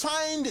have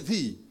refined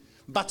thee,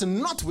 but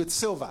not with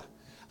silver.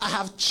 I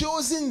have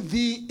chosen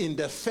thee in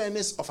the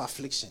furnace of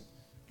affliction.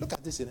 Look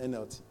at this in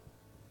NLT.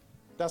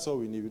 That's all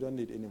we need. We don't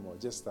need any more.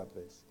 Just that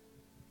verse.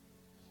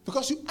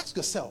 Because you ask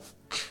yourself,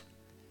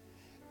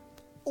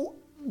 oh,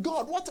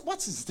 God,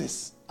 what is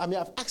this? I mean,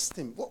 I've asked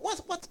him,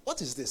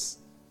 what is this?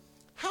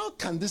 How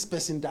can this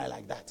person die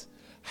like that?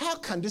 How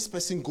can this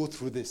person go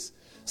through this?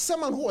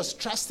 Someone who was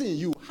trusting in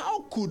you,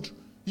 how could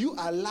you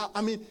allow,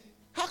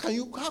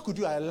 how could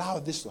you allow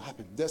this to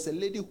happen? There's a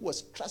lady who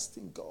was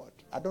trusting God.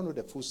 I don't know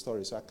the full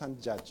story, so I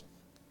can't judge.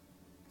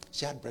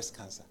 She had breast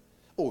cancer.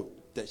 Oh,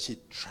 that she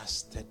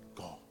trusted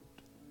God.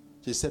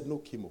 She said, no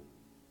chemo.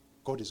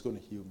 God is going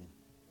to heal me.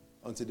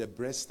 Until the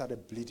breast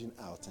started bleeding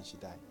out and she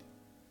died.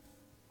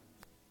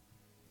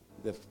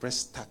 The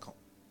breast stuck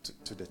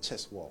to the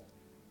chest wall.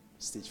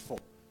 Stage 4.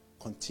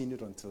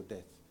 Continued until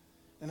death.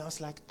 And I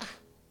was like,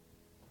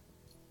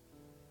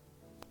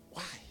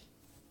 why?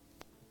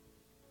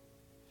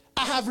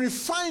 I have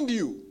refined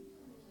you,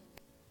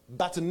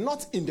 but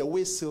not in the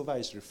way silver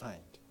is refined.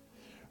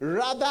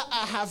 Rather,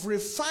 I have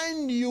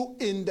refined you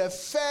in the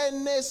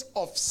furnace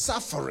of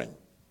suffering.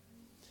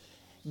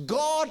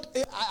 God,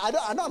 I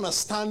don't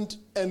understand,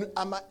 and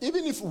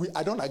even if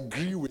I don't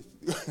agree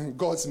with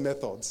God's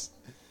methods,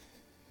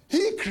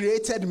 he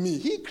created me,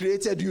 he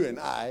created you and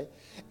I,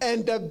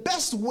 and the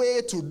best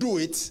way to do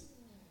it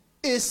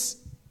is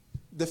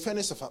the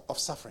furnace of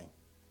suffering.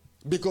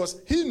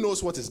 Because he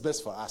knows what is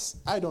best for us.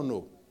 I don't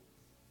know.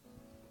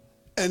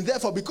 And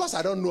therefore, because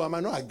I don't know, I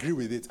might not agree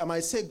with it. I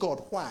might say,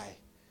 God, why?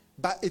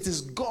 But it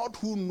is God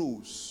who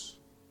knows.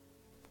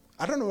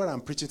 I don't know whether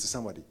I'm preaching to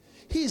somebody.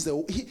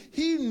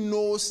 He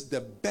knows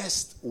the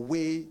best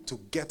way to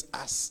get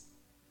us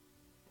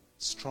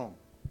strong.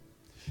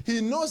 He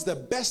knows the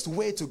best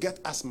way to get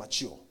us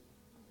mature.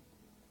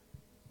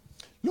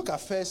 Look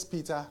at 1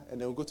 Peter and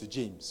then we'll go to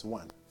James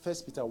 1. 1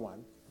 Peter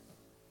 1.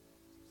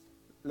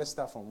 Let's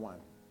start from 1,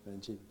 then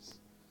James.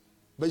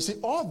 But you see,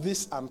 all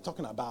this I'm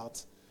talking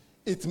about,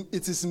 it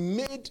is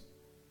made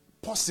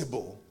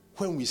possible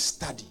when we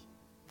study.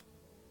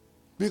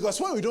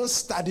 Because when we don't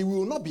study, we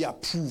will not be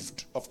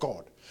approved of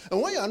God.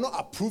 And when you are not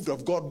approved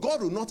of God,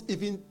 God will not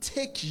even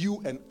take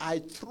you and I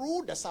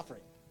through the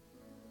suffering.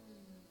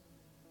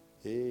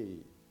 Hey,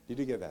 did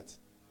you get that?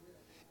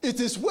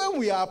 It is when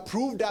we are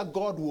approved that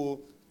God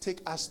will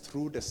take us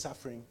through the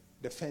suffering,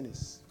 the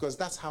furnace. Because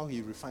that's how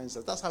he refines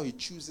us. That's how he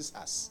chooses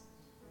us.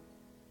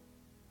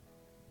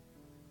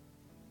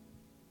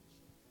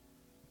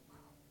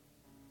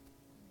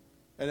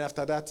 And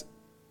after that,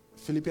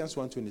 Philippians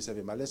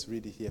 1:27. But let's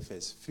read it here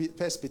first.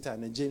 1 Peter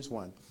and then James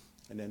 1.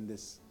 And then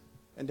this.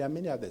 And there are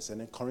many others. And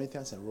then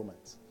Corinthians and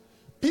Romans.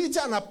 Peter,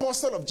 an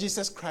apostle of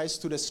Jesus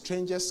Christ, to the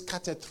strangers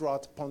scattered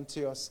throughout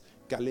Pontus,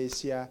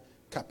 Galatia,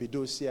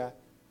 Cappadocia,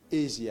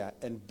 Asia,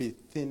 and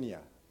Bithynia.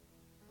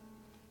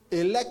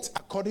 elect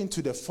according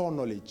to the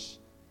foreknowledge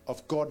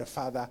of God the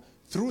Father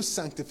through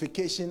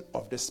sanctification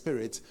of the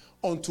Spirit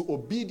unto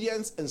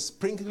obedience and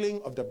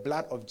sprinkling of the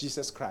blood of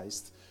Jesus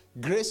Christ,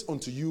 grace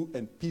unto you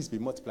and peace be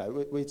multiplied.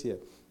 Wait here.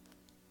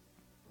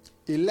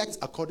 Elect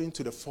according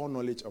to the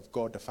foreknowledge of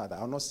God the Father.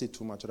 I'll not say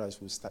too much, otherwise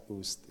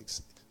we'll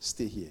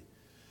stay here.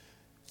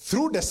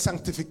 Through the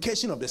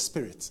sanctification of the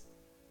Spirit.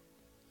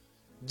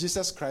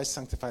 Jesus Christ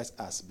sanctifies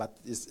us, but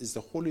it's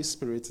the Holy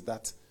Spirit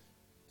that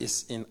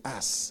is in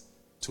us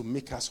to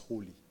make us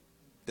holy.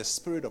 The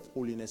Spirit of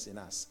holiness in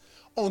us.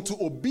 Unto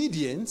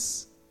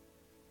obedience,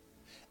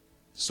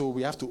 so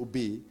we have to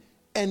obey,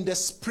 and the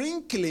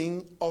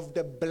sprinkling of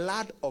the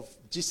blood of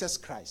Jesus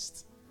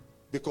Christ.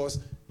 Because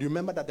you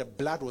remember that the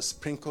blood was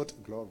sprinkled,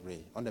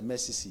 glory, on the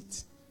mercy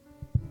seat.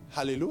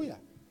 Hallelujah.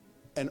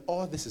 And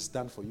all this is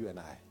done for you and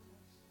I.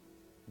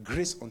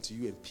 Grace unto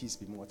you and peace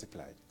be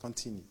multiplied.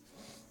 Continue.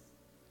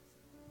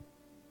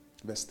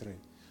 Verse 3.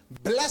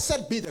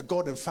 Blessed be the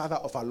God and Father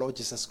of our Lord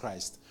Jesus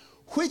Christ,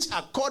 which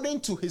according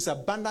to his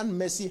abundant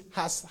mercy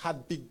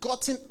had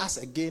begotten us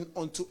again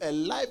unto a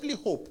lively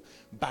hope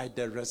by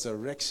the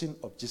resurrection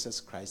of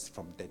Jesus Christ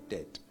from the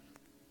dead,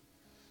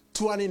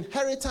 to an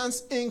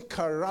inheritance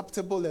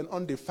incorruptible and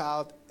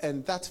undefiled,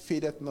 and that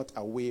fadeth not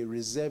away,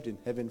 reserved in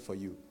heaven for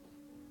you,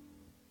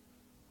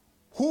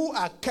 who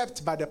are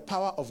kept by the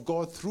power of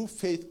God through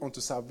faith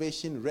unto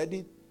salvation,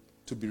 ready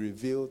to be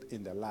revealed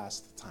in the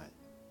last time.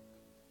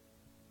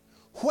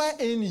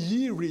 Wherein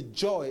ye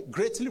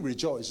greatly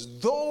rejoice,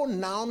 though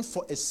now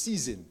for a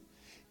season,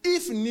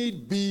 if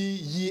need be,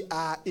 ye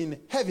are in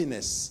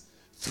heaviness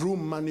through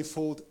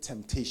manifold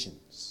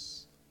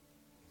temptations,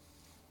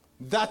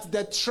 that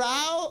the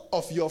trial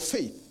of your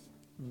faith,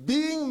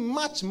 being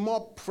much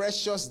more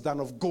precious than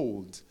of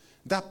gold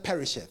that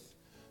perisheth,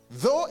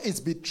 though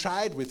it be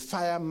tried with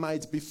fire,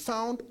 might be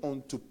found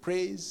unto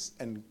praise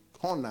and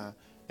honor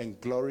and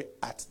glory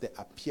at the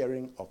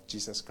appearing of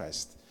Jesus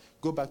Christ.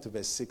 Go back to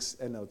verse 6,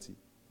 NLT.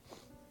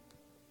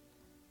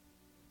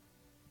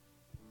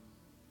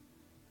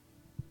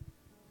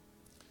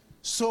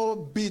 So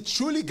be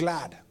truly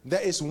glad.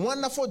 There is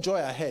wonderful joy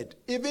ahead,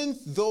 even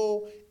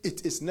though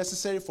it is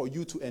necessary for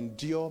you to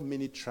endure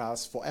many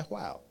trials for a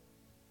while.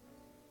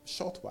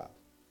 Short while.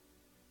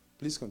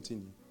 Please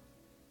continue.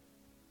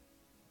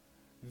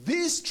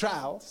 These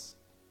trials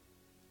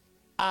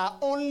are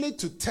only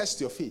to test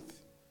your faith.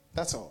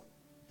 That's all.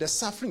 The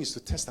suffering is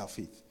to test our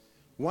faith.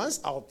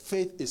 Once our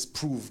faith is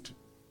proved,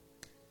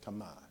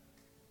 come on,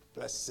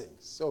 blessings.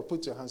 So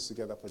put your hands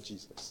together for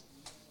Jesus.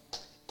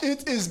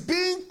 It is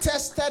being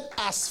tested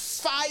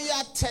as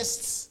fire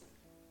tests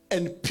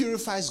and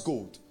purifies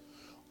gold.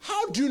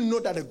 How do you know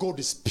that the gold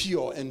is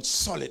pure and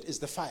solid? Is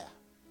the fire.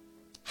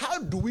 How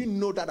do we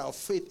know that our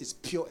faith is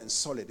pure and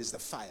solid? Is the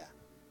fire.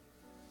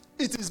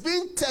 It is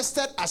being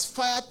tested as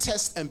fire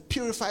tests and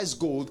purifies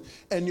gold,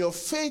 and your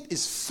faith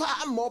is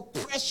far more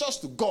precious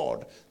to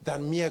God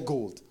than mere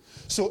gold.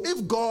 So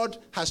if God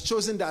has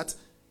chosen that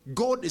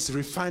gold is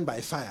refined by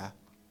fire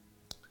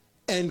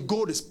and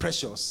gold is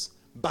precious,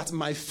 but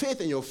my faith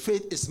and your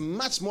faith is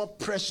much more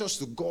precious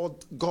to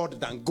God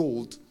than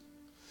gold,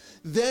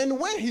 then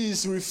when he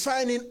is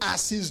refining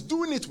us, he's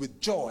doing it with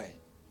joy.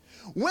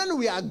 When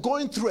we are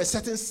going through a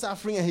certain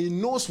suffering and he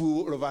knows we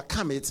will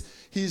overcome it,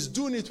 he's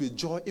doing it with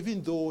joy,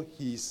 even though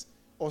he's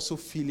also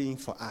feeling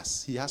for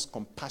us. He has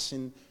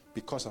compassion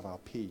because of our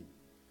pain.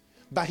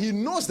 But he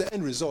knows the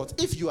end result.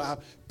 If you are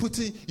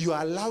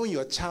allowing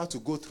your child to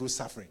go through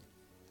suffering,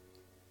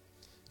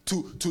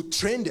 to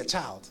train the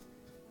child.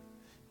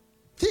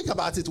 Think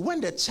about it.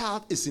 When the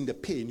child is in the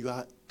pain, you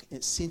are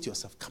saying to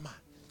yourself, come on,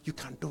 you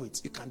can do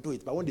it, you can do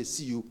it. But when they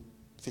see you,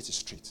 face it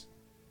straight.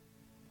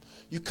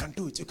 You can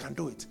do it, you can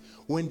do it.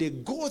 When they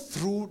go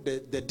through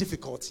the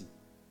difficulty,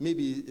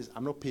 maybe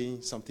I'm not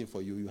paying something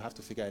for you, you have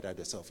to figure it out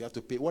yourself. You have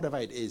to pay whatever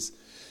it is.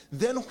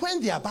 Then when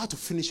they are about to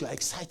finish, you are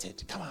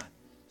excited. Come on,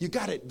 you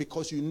got it,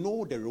 because you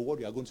know the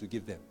reward you are going to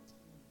give them.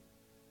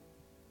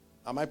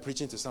 Am I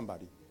preaching to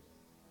somebody?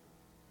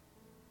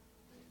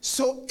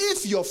 So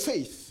if your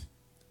faith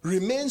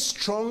remains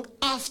strong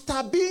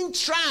after being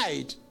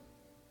tried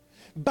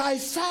by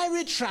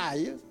fiery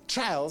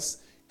trials,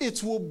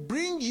 it will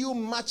bring you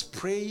much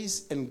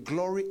praise and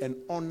glory and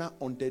honor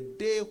on the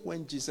day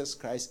when Jesus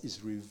Christ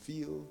is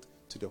revealed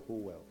to the whole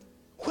world.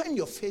 When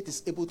your faith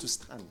is able to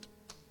stand.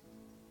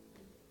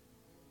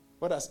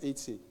 What does 8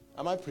 say?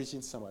 Am I preaching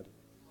to somebody?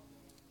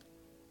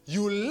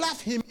 You love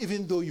him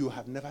even though you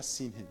have never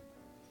seen him.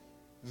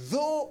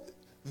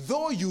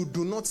 Though you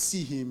do not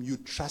see him, you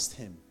trust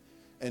him.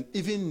 And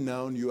even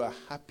now you are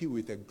happy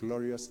with a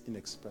glorious,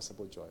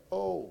 inexpressible joy.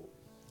 Oh,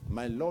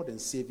 my Lord and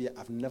Savior,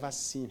 I've never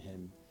seen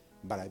him,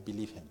 but I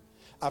believe him.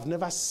 I've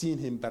never seen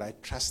him, but I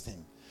trust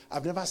him.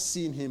 I've never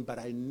seen him, but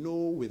I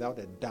know without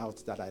a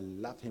doubt that I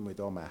love him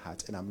with all my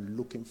heart, and I'm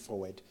looking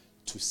forward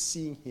to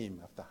seeing him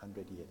after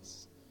 100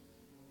 years.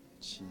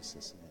 In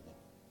Jesus' name.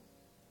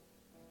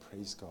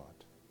 Praise God.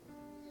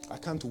 I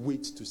can't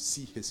wait to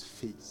see his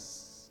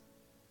face.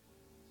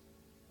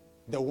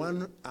 The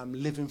one I'm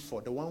living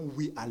for, the one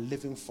we are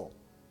living for.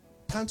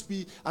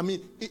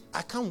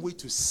 can't wait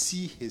to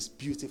see his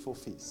beautiful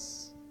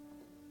face.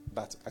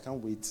 But I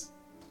can't wait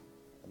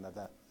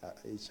another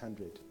age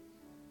 100.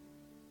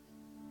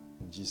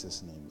 In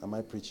Jesus' name. Am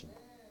I preaching?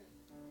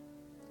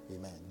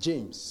 Amen.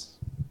 James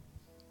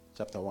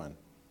chapter 1.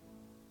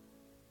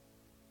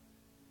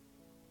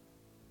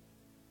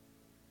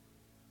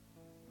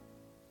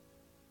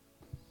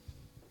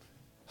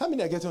 How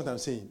many are getting what I'm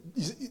saying?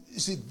 You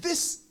see,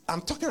 this,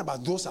 I'm talking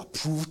about those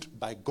approved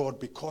by God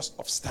because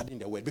of studying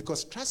the word.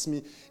 Because trust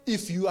me,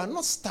 if you are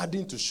not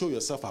studying to show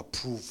yourself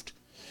approved,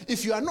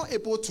 if you are not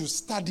able to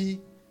study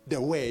the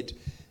word,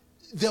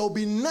 there will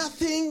be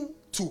nothing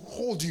to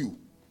hold you.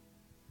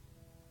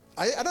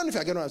 I don't know if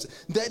I get what I'm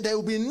saying. There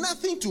will be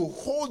nothing to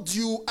hold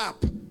you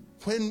up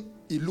when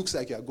it looks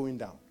like you are going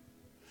down.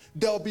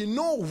 There will be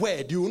no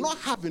word. You will not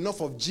have enough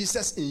of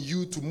Jesus in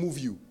you to move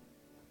you.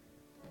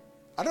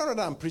 I don't know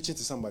that I'm preaching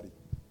to somebody.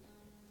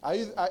 Are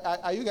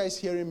you guys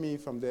hearing me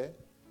from there?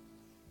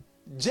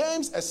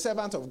 James, a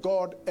servant of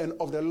God and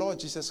of the Lord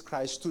Jesus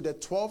Christ, to the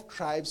 12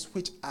 tribes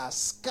which are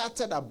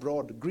scattered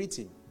abroad,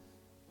 greeting.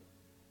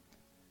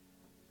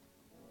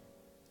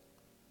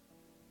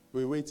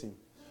 We're waiting.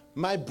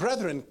 My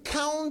brethren,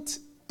 count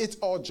it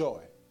all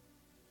joy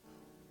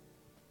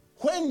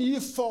when ye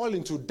fall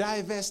into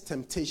diverse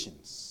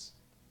temptations,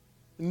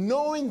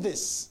 knowing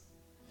this,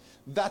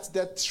 that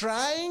the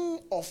trying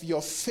of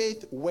your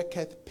faith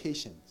worketh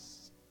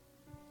patience.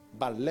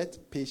 But let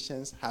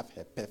patience have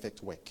her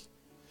perfect work,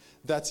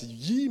 that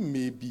ye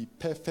may be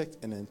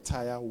perfect and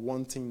entire,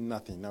 wanting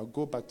nothing. Now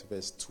go back to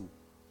verse 2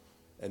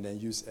 and then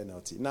use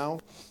NLT. Now,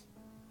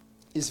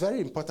 it's very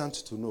important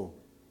to know,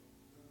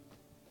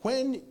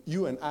 when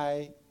you and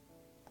I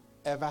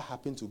ever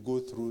happen to go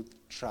through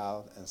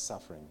trial and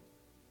suffering,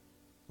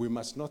 we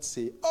must not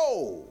say,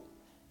 oh,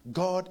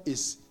 God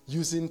is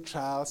using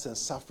trials and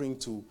suffering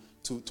to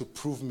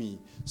prove me,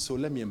 so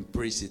let me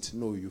embrace it.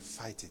 No, you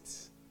fight it.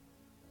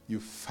 You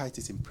fight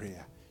it in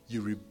prayer.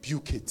 You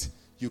rebuke it.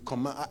 You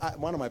command.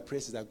 One of my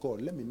prayers is that,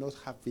 God, let me not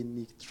have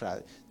any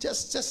trial.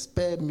 Just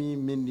spare me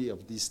many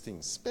of these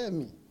things. Spare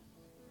me.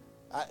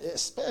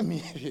 Spare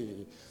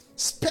me.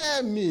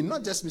 Spare me.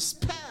 Not just me.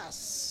 Spare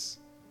us.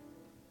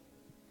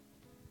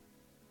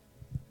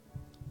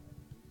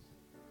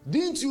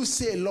 Didn't you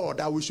say, Lord,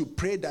 that we should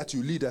pray that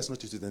you lead us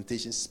not into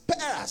temptation?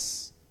 Spare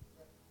us.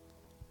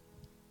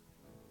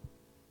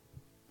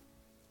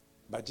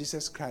 But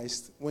Jesus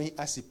Christ,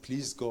 as he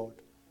pleased God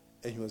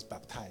and he was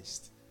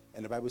baptized,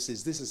 and the Bible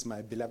says, this is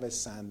my beloved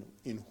Son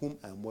in whom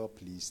I am well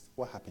pleased.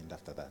 What happened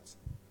after that?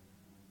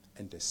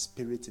 And the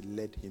Spirit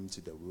led him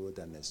to the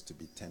wilderness to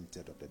be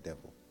tempted of the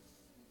devil.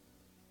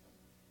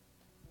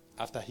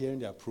 After hearing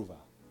the approval.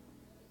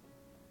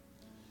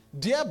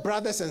 Dear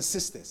brothers and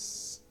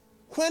sisters,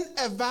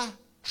 whenever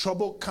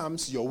trouble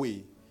comes your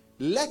way,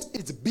 let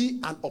it be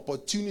an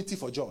opportunity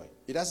for joy.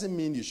 It doesn't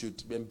mean you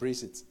should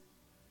embrace it.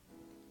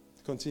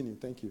 Continue,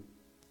 thank you.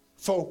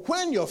 For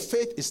when your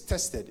faith is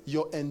tested,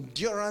 your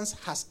endurance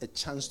has a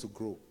chance to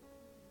grow.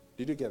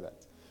 Did you get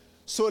that?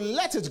 So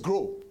let it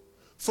grow.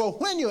 For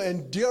when your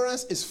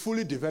endurance is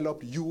fully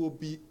developed, you will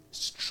be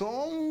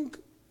strong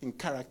in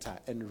character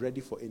and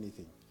ready for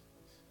anything.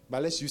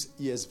 But let's use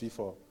ESV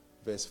for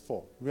verse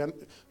 4.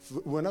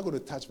 We're not going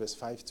to touch verse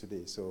 5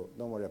 today, so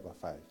don't worry about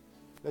 5.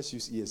 Let's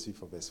use ESV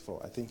for verse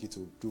 4. I think it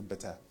will do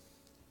better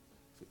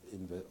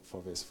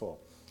for verse 4.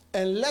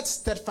 And let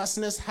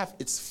steadfastness have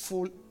its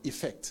full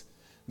effect,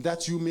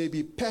 that you may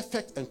be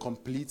perfect and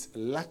complete,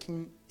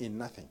 lacking in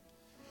nothing.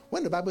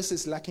 When the Bible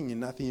says lacking in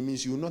nothing, it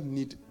means you will not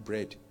need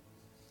bread.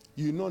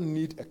 You will not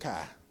need a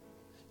car.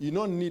 You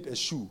will not need a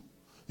shoe.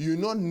 You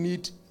will not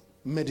need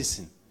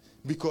medicine,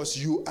 because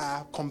you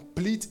are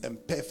complete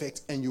and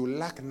perfect and you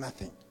lack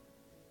nothing.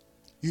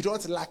 You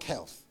don't lack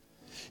health.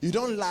 You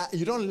don't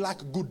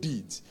lack good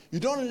deeds.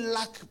 You don't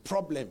lack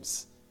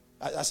problems.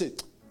 I say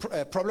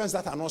problems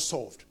that are not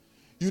solved.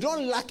 You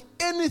don't lack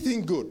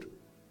anything good.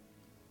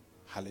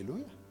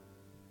 Hallelujah.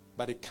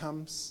 But it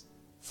comes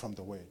from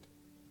the word.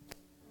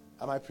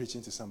 Am I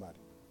preaching to somebody?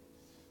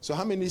 So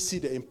how many see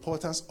the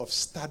importance of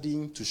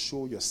studying to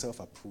show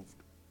yourself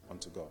approved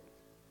unto God?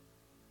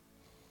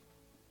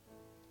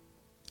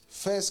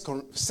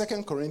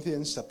 2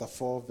 Corinthians chapter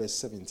 4, verse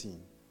 17.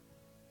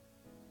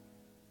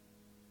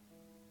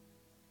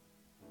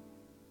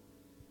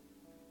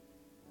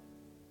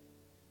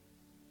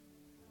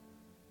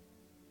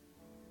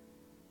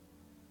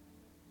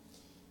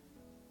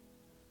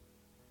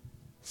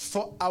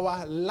 For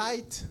our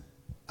light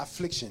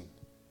affliction,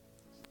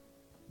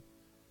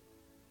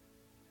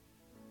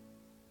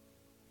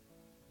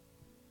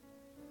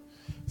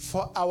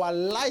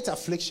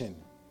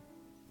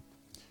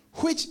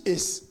 which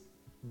is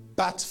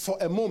but for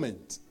a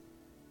moment,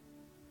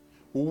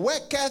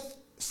 worketh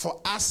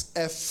for us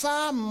a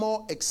far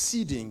more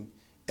exceeding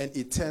and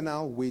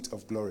eternal weight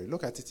of glory.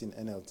 Look at it in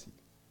NLT.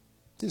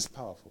 This is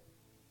powerful.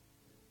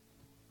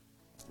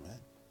 Amen.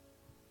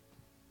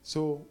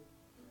 So,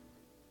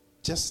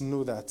 just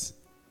know that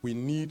we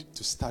need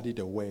to study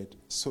the word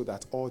so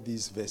that all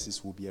these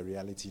verses will be a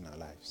reality in our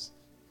lives.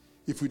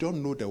 If we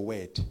don't know the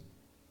word,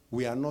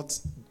 we are not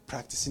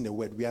practicing the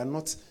word. We are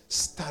not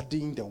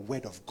studying the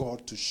word of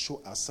God to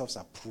show ourselves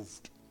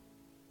approved.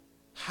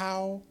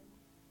 How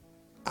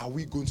are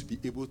we going to be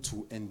able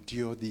to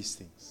endure these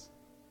things?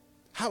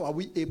 How are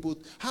we able,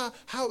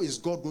 how is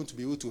God going to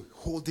be able to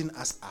holding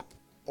us up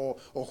or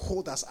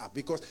hold us up?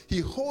 Because he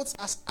holds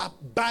us up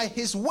by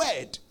his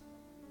word.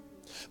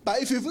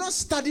 But if you've not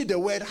studied the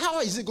word, how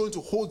is it going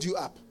to hold you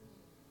up?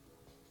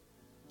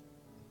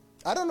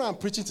 I don't know, I'm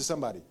preaching to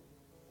somebody.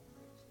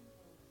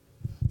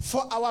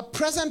 For our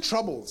present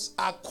troubles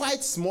are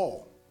quite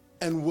small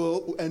and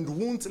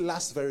won't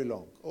last very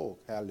long. Oh,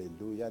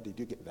 hallelujah. Did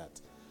you get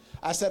that?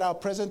 I said our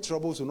present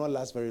troubles will not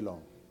last very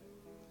long.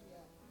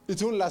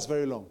 It won't last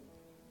very long.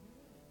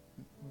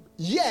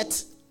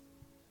 Yet,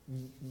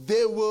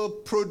 they will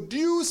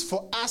produce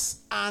for us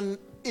an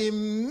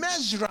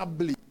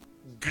immeasurably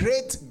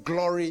great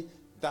glory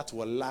that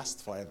will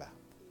last forever.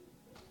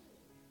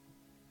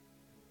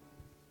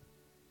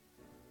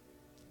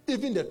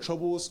 Even the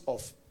troubles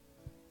of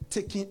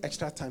taking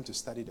extra time to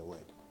study the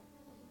word.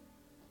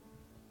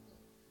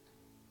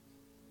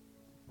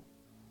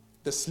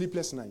 The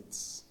sleepless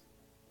nights.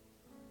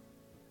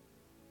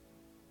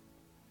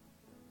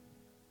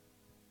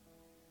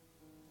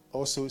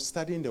 Also,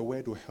 studying the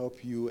word will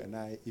help you and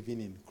I, even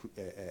in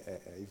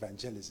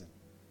evangelism,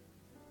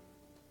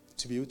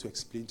 to be able to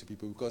explain to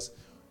people. Because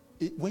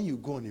when you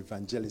go on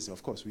evangelism,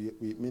 of course,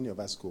 many of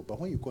us go, but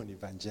when you go on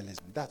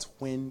evangelism, that's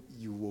when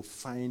you will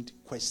find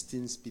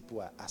questions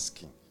people are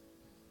asking.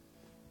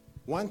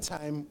 One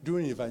time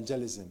during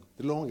evangelism,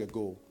 long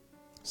ago,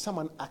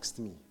 someone asked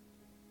me,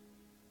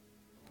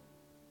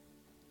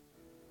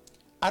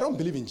 I don't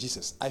believe in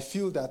Jesus. I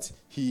feel that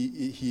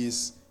he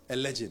is a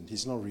legend.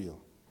 He's not real.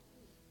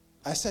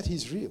 I said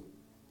he's real.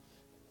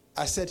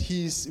 I said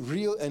he's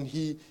real and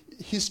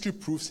history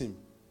proves him.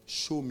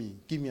 Show me.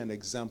 Give me an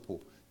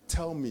example.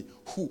 Tell me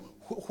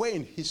where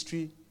in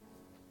history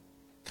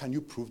can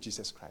you prove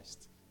Jesus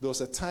Christ? There was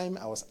a time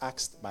I was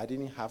asked, but I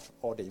didn't have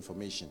all the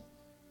information.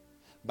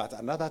 But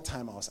another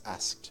time I was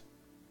asked.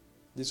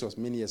 This was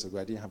many years ago.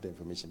 I didn't have the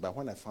information. But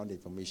when I found the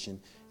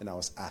information and I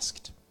was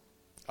asked,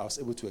 I was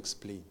able to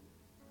explain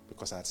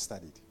because I had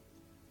studied.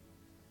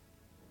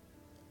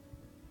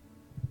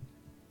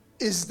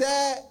 Is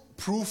there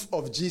proof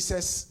of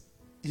Jesus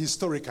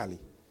historically?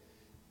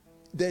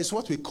 There is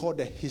what we call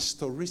the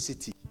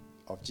historicity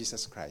of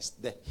Jesus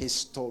Christ. The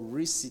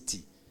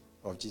historicity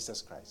of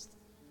Jesus Christ.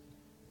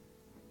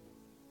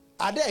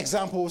 Are there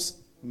examples?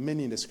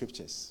 Many in the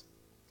scriptures.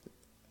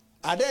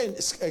 Are there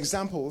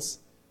examples?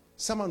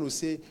 Someone will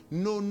say,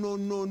 no,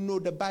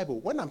 the Bible.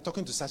 When I'm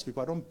talking to such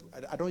people,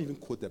 I don't even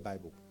quote the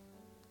Bible.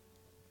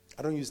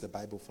 I don't use the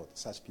Bible for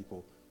such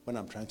people when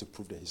I'm trying to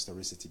prove the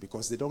historicity,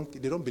 because they don't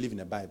believe in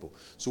the Bible.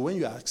 So when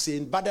you are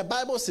saying, but the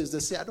Bible says, they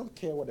say, I don't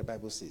care what the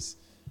Bible says.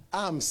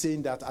 I'm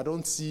saying that I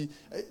don't see,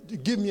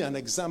 give me an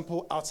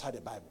example outside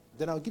the Bible.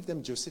 Then I'll give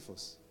them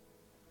Josephus.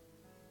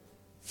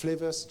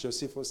 Flavius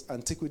Josephus,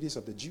 Antiquities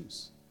of the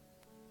Jews.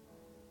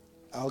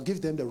 I'll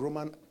give them the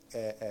Roman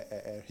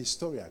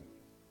historian,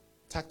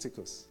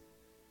 Tacitus,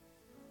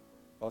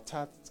 or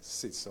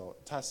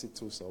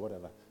Tacitus, or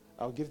whatever.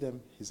 I'll give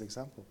them his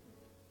example.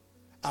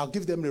 I'll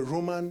give them the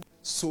Roman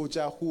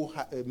soldier who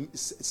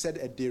said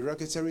a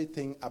derogatory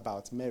thing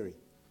about Mary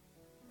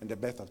and the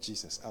birth of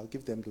Jesus. I'll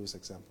give them those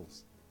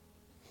examples.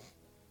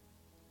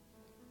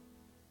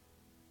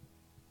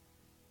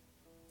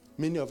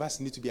 Many of us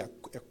need to be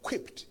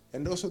equipped,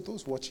 and also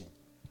those watching,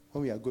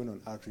 when we are going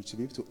on outreach, to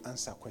be able to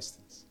answer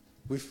questions.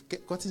 We've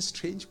gotten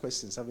strange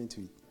questions, haven't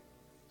we?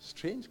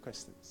 Strange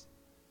questions.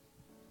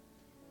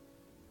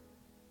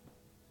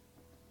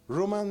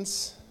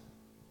 Romans,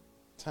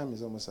 time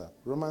is almost up.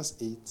 Romans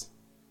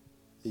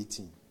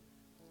 8:18.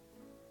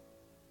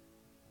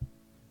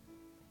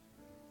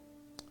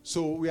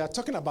 So we are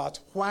talking about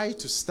why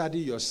to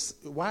study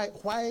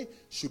why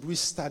should we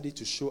study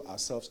to show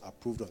ourselves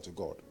approved unto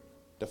God?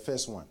 The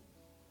first one,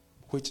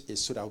 which is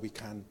so that we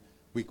can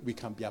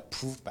be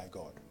approved by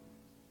God.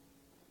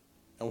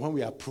 And when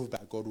we are approved by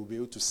God, we'll be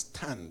able to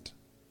stand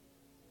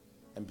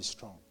and be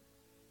strong.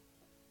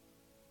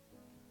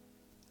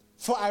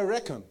 For I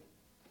reckon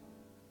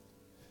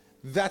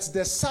that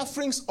the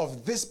sufferings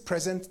of this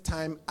present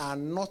time are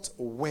not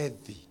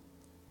worthy,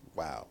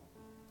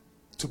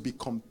 to be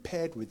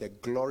compared with the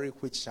glory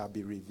which shall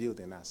be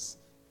revealed in us.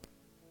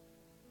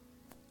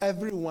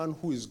 Everyone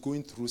who is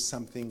going through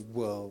something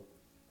will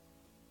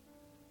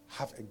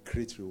have a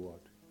great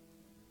reward.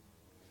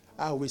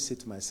 I always say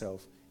to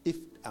myself, if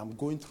I'm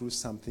going through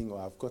something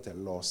or I've got a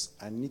loss,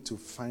 I need to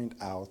find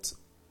out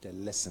the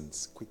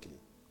lessons quickly.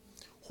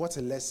 What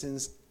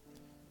lessons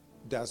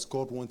does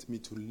God want me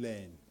to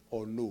learn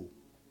or know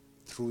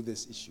through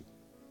this issue?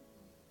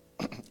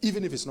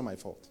 Even if it's not my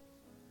fault.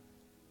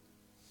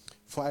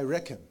 For I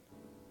reckon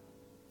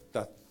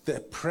that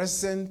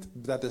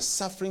the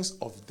sufferings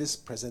of this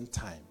present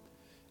time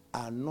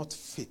are not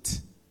fit,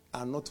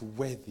 are not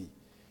worthy.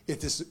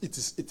 It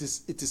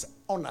is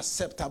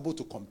unacceptable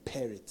to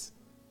compare it.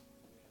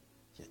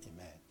 Yeah,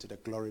 amen. To the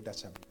glory that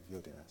shall be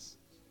revealed in us.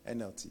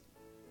 NLT.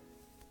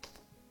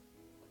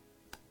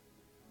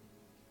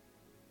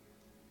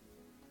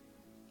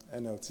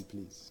 NLT,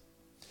 please.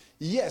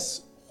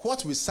 Yes,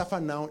 what we suffer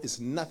now is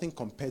nothing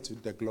compared to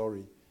the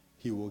glory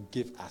he will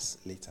give us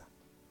later.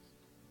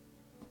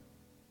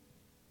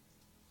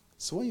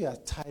 So when you are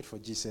tired for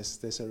Jesus,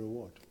 there's a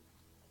reward.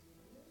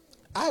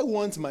 I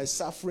want my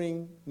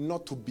suffering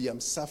not to be I'm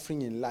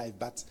suffering in life,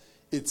 but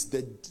it's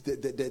the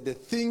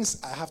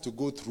things I have to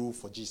go through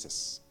for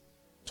Jesus,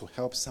 to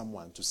help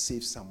someone, to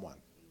save someone.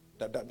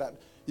 That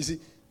you see,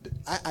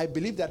 I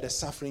believe that the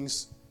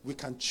sufferings, we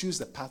can choose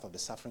the path of the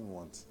suffering we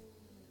want.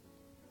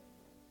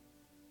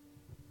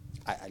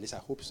 At least I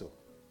hope so.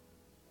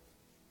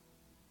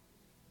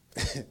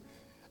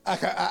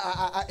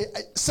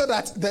 So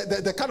that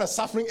the kind of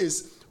suffering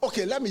is,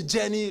 okay, let me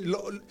journey,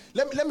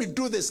 let me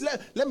do this,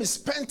 let me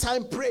spend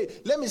time praying,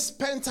 let me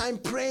spend time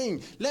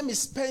praying, let me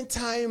spend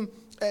time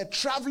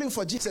traveling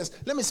for Jesus,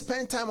 let me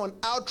spend time on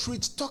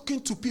outreach, talking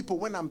to people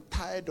when I'm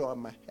tired or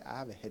I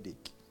have a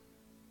headache.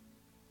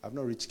 I've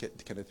not reached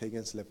Kenneth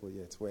Hagin's level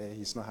yet, where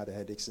he's not had a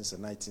headache since the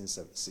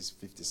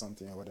 1950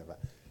 something or whatever.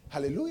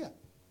 Hallelujah.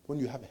 When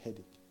you have a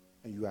headache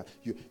and you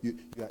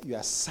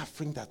are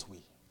suffering that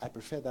way, I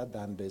prefer that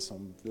than there's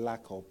some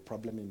lack or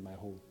problem in my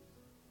home.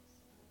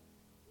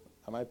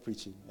 Am I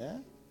preaching? Yeah?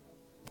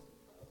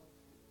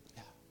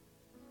 Yeah.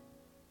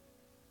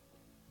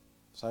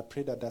 So I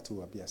pray that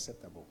will be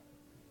acceptable.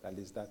 At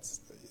least that's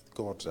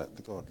God.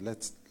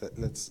 Let's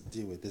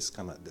deal with this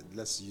kind of.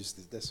 Let's use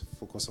this. Let's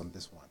focus on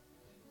this one.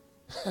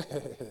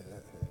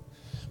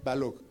 But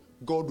look,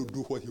 God will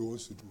do what he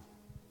wants to do.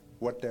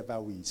 Whatever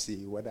we say,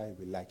 whether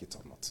we like it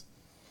or not.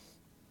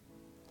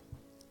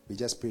 We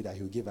just pray that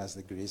he'll give us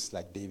the grace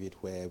like David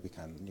where we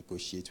can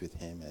negotiate with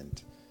him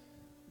and,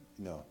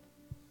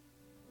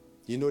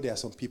 there are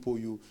some people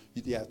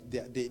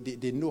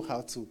they know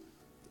how to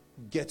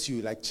get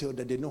you like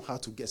children. They know how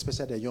to get,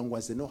 especially the young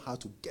ones, they know how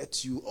to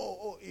get you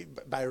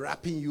by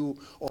rapping you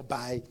or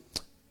by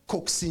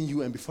coaxing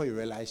you, and before you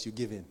realize you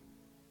give in.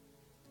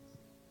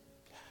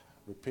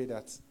 We pray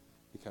that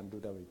we can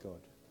do that with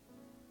God.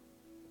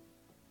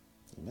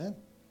 Amen.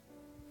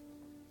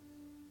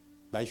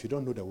 But if you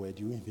don't know the word,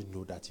 you won't even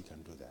know that you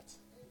can do that.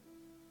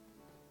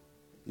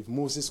 If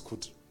Moses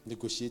could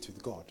negotiate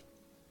with God,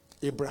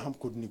 Abraham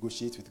could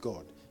negotiate with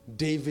God,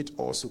 David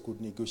also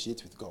could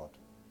negotiate with God,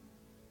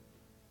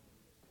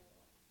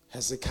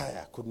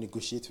 Hezekiah could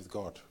negotiate with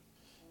God,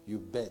 you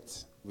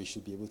bet we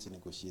should be able to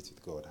negotiate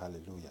with God.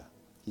 Hallelujah.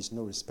 He's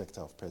no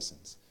respecter of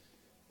persons.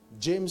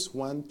 James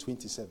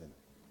 1:27.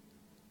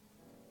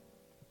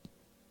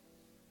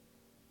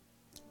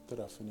 Thought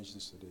I'd finish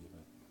this today,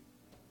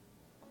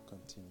 but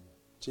continue.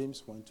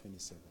 James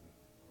 1:27.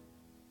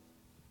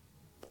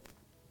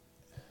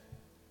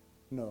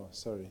 No,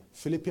 sorry.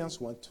 Philippians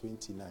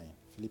 1:29.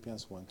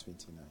 Philippians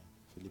 1:29.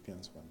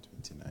 Philippians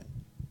 1:29.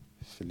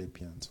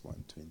 Philippians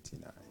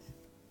 1:29.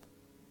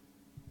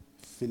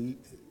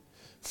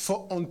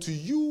 For unto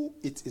you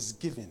it is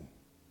given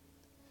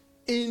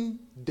in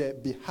the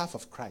behalf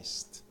of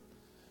Christ,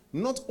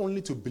 not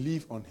only to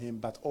believe on him,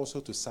 but also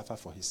to suffer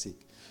for his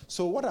sake.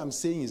 So what I'm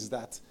saying is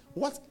that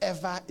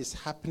whatever is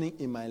happening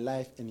in my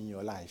life and in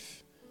your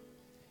life,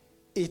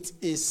 it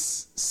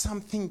is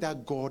something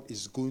that God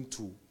is going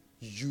to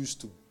use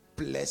to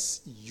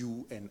bless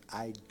you and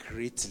I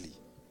greatly.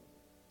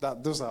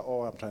 Those are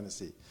all I'm trying to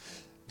say.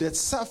 The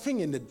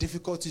suffering and the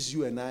difficulties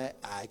you and I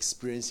are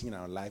experiencing in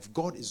our life,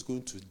 God is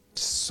going to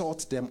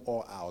sort them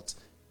all out,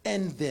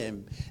 end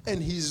them,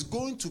 and he's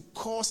going to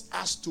cause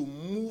us to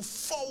move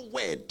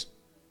forward.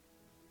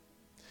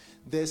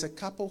 There's a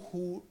couple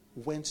who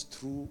went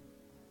through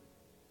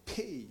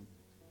pain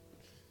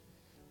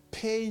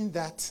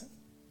that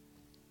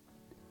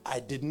I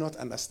did not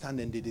understand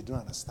and they did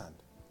not understand.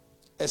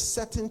 A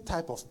certain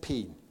type of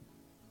pain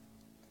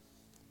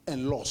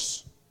and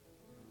loss.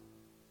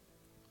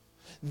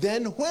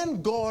 Then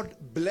when God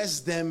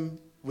blessed them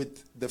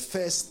with the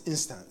first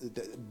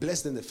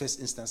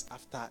instance,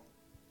 after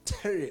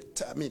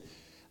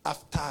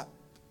after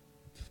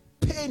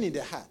pain in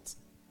the heart,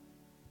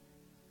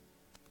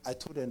 I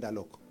told them that,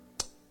 look,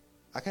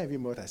 I can't even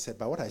remember what I said,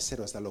 but what I said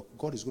was that, look,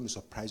 God is going to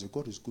surprise you.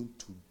 God is going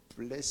to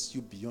bless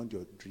you beyond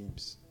your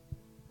dreams.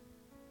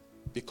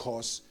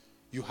 Because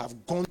you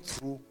have gone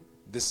through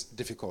this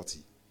difficulty,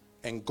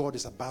 and God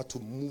is about to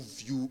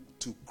move you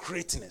to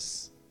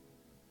greatness.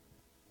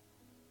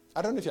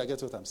 I don't know if you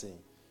get what I'm saying.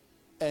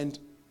 And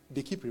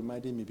they keep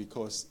reminding me,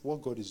 because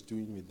what God is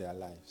doing with their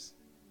lives,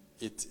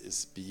 it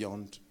is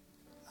beyond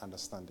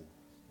understanding.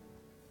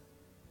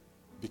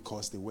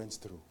 Because they went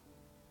through.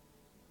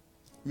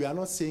 We are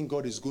not saying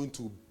God is going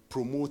to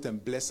promote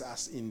and bless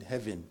us in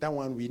heaven. That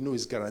one we know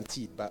is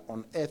guaranteed, but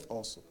on earth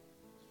also.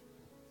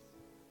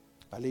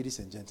 But ladies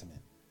and gentlemen,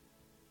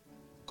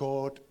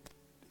 God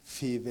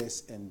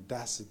favors and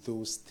does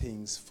those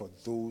things for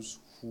those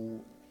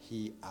who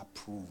he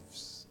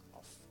approves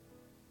of.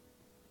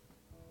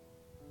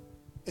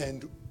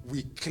 And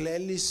we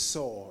clearly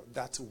saw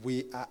that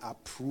we are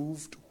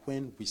approved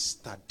when we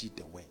study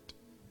the word.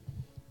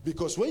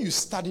 Because when you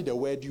study the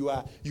word, you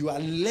are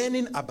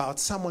learning about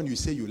someone you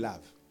say you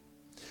love.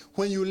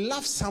 When you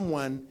love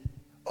someone,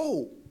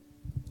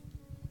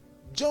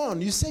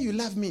 John, you say you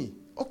love me.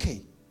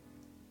 Okay.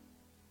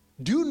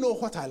 Do you know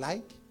what I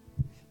like?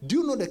 Do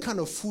you know the kind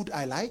of food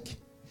I like?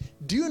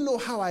 Do you know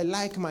how I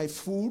like my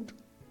food?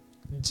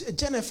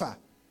 Jennifer,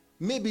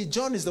 maybe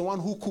John is the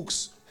one who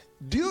cooks.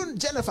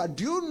 Jennifer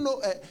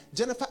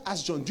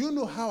asked John, do you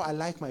know how I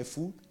like my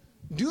food?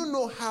 Do you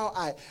know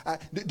how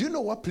do you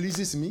know what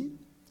pleases me?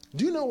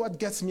 Do you know what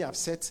gets me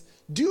upset?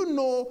 Do you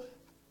know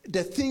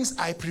the things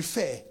I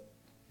prefer?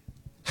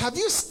 Have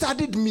you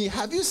studied me?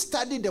 Have you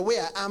studied the way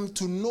I am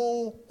to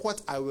know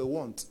what I will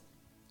want?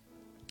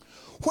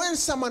 When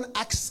someone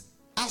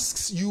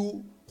asks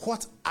you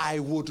what I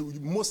would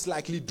most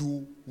likely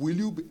do, will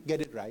you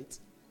get it right?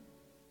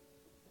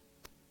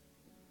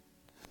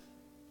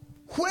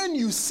 When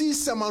you see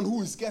someone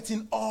who is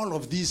getting all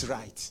of these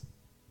right,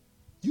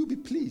 you'll be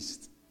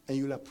pleased and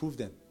you'll approve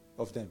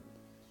of them.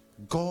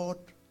 God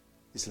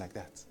is like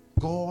that.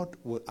 God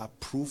will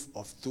approve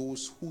of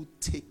those who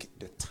take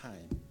the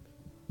time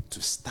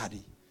to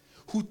study,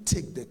 who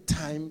take the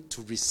time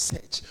to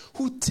research,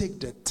 who take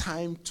the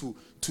time to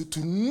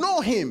know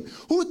him,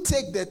 who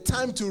take the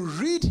time to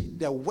read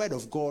the word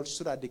of God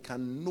so that they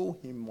can know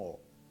him more.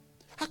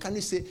 How can you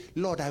say,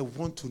 Lord, I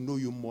want to know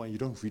you more, and you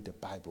don't read the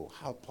Bible?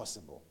 How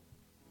possible?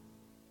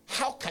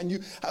 How can you,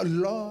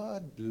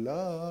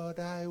 Lord,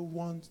 I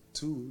want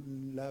to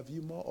love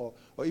you more?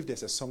 Or if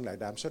there's a song like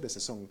that, I'm sure there's a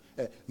song,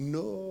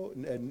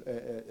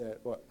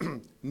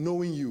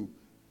 knowing you,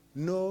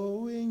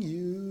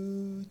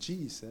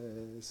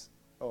 Jesus.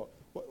 Oh,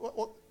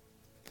 what?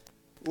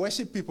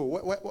 Worship people.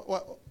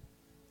 What?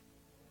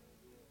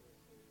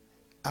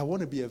 I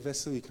want to be a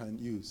vessel you can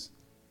use.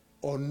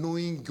 Or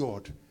knowing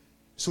God.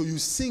 So you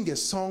sing a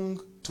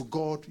song to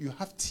God, you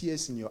have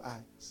tears in your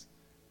eyes.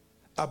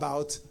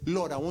 About,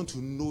 Lord, I want to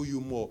know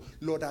you more.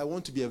 Lord, I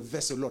want to be a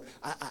vessel. Lord,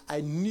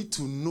 I need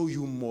to know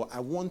you more.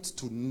 I want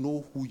to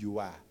know who you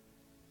are.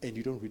 And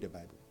you don't read the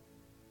Bible.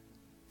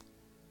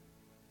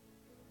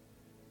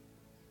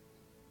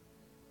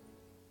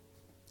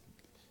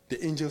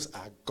 The angels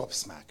are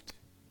gobsmacked.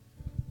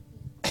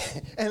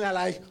 And they're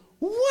like,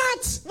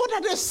 what? What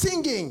are they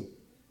singing?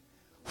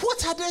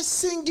 What are they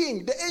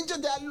singing? The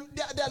angels,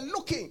 they're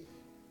looking.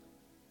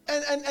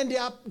 And they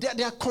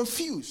are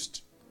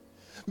confused.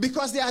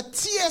 Because there are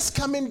tears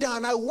coming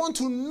down. I want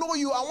to know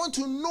you. I want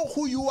to know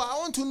who you are. I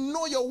want to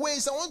know your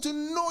ways. I want to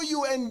know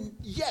you. And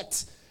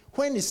yet,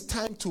 when it's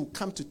time to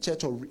come to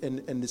church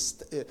and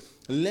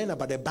learn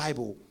about the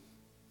Bible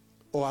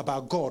or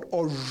about God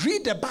or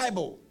read the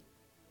Bible,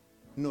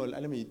 no,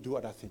 let me do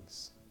other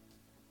things.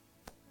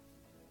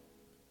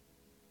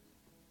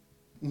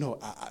 No,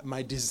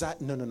 my desire,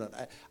 no.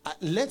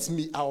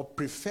 I'll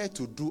prefer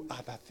to do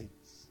other things.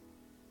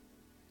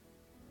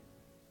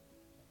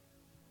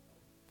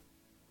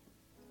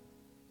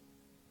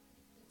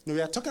 No,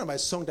 we are talking about a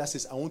song that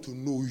says, I want to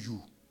know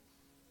you.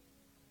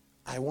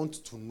 I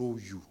want to know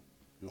you,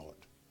 Lord.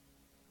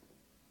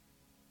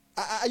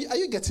 Are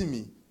you getting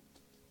me?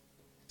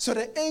 So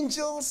the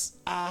angels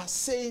are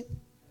saying,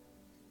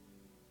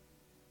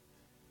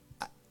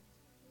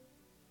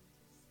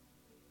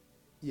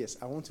 yes,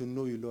 I want to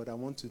know you, Lord. I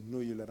want to know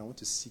you, Lord. I want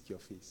to seek your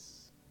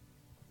face.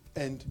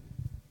 And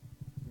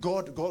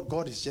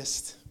God is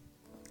just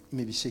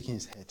maybe shaking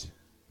his head.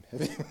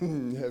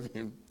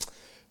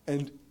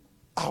 And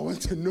I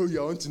want to know you.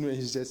 I want to know you.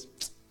 He's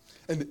just,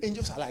 and the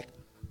angels are like,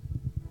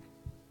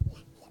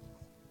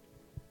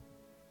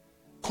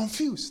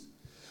 confused.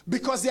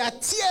 Because there are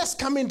tears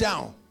coming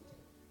down.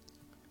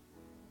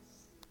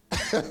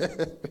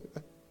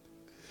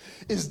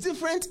 It's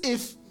different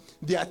if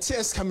there are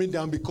tears coming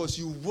down because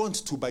you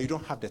want to, but you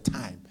don't have the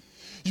time.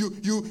 You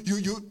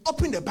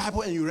open the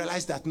Bible and you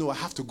realize that, no, I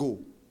have to go.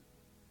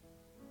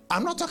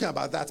 I'm not talking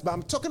about that, but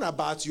I'm talking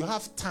about you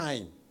have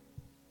time,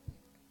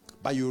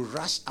 but you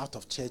rush out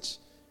of church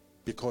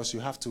because you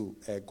have to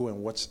go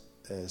and watch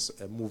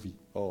a movie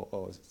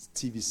or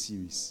TV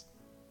series.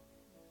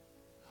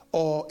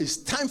 Or it's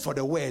time for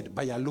the word,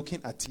 but you're looking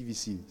at TV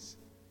series.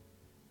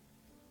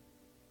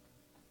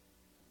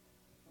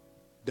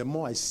 The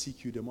more I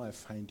seek you, the more I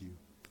find you.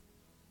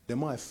 The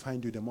more I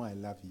find you, the more I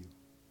love you.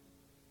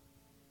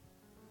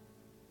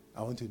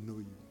 I want to know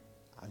you.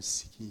 I'm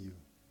seeking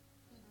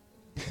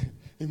you.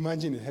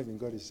 Imagine in heaven,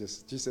 God is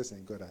just, Jesus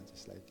and God are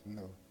just like,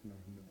 no.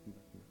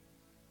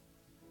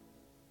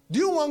 Do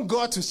you want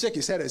God to shake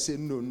his head and say,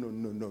 no,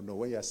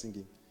 when you are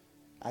singing?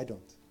 I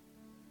don't.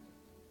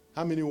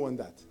 How many want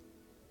that?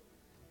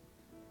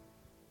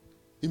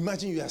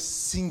 Imagine you are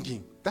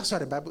singing. That's why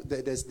the Bible,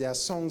 there are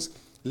songs,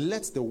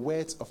 let the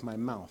words of my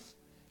mouth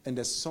and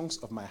the songs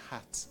of my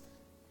heart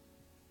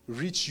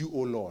reach you, O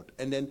Lord.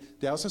 And then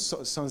there are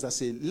also songs that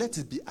say, let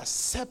it be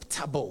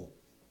acceptable.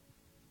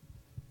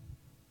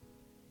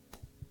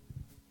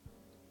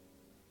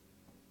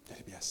 Let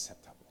it be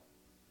acceptable.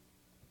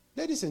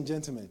 Ladies and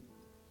gentlemen,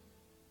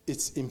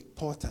 it's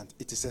important.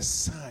 It is a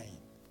sign.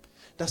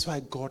 That's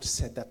why God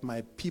said that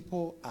my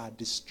people are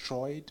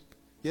destroyed.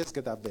 Let's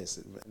get that verse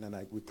and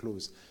then we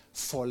close.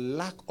 For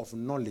lack of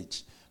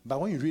knowledge. But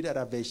when you read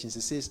other versions,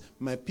 it says,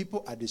 my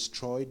people are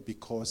destroyed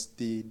because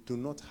they do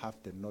not have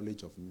the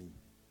knowledge of me.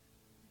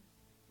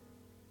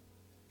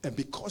 And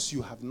because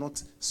you have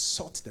not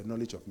sought the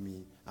knowledge of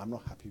me, I'm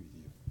not happy with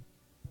you.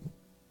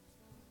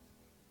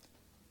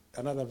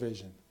 Another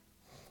version.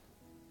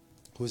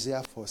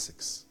 Hosea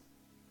 4:6.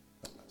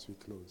 As we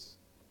close.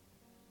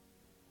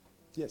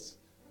 Yes.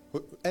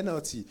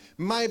 NLT.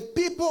 My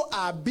people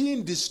are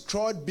being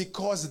destroyed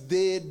because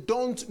they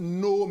don't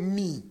know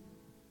me.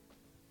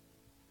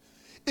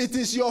 It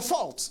is your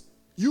fault,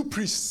 you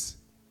priests.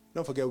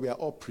 Don't forget, we are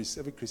all priests.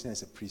 Every Christian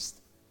is a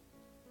priest.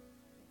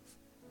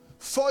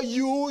 For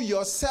you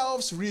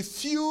yourselves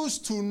refuse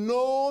to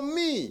know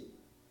me.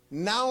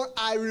 Now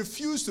I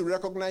refuse to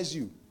recognize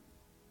you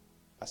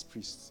as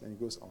priests. And it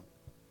goes on.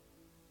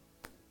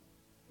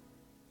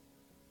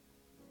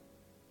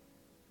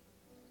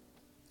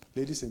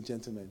 Ladies and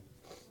gentlemen,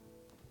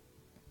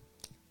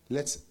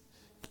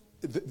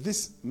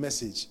 this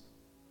message,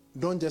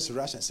 don't just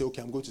rush and say,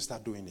 okay, I'm going to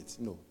start doing it.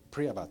 No,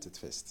 pray about it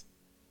first.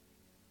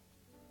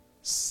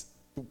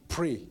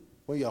 Pray.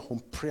 When you are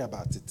home, pray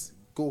about it.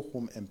 Go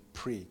home and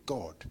pray.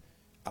 God,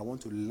 I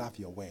want to love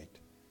your word.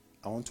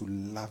 I want to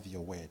love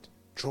your word.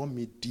 Draw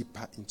me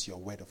deeper into your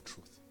word of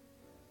truth.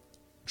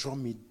 Draw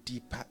me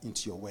deeper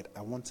into your word.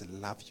 I want to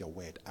love your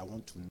word. I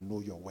want to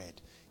know your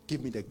word.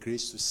 Give me the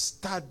grace to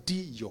study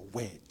your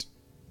word.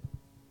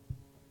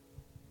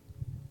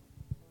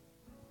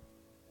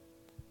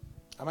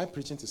 Am I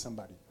preaching to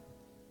somebody?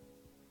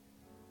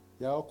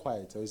 You're all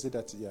quiet. Or is it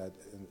that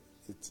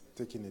it's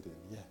taking it in?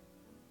 Yeah.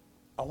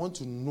 I want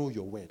to know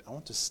your word. I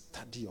want to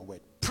study your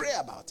word. Pray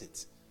about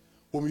it.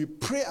 When we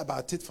pray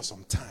about it for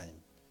some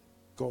time,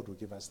 God will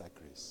give us that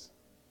grace.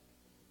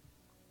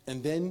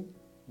 And then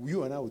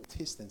you and I will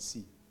taste and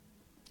see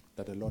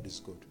that the Lord is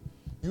good.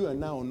 You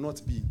and I will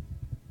not be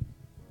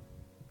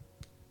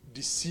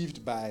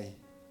deceived by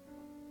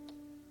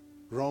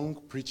wrong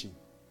preaching,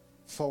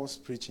 false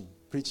preaching,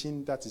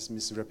 preaching that is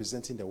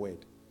misrepresenting the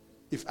word.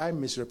 If I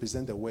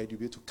misrepresent the word,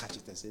 you'll be able to catch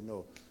it and say,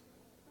 no.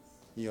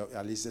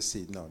 At least just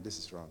say, no, this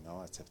is wrong.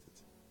 I'll accept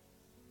it.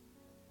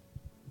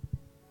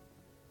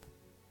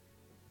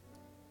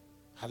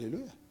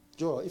 Hallelujah.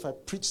 Joel, if I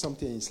preach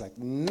something, it's like,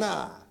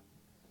 nah.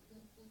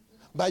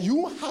 But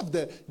you have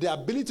the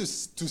ability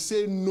to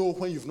say no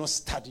when you've not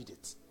studied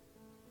it.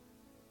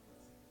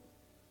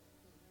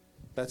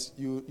 But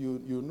you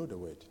know the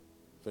word.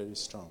 Very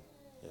strong.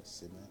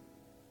 Yes, amen.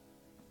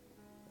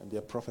 And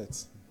they're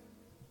prophets.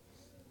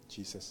 In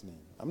Jesus'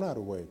 name. I'm not out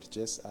of word,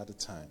 just out of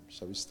time.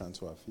 Shall we stand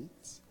to our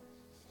feet?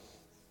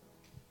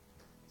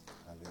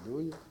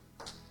 Hallelujah.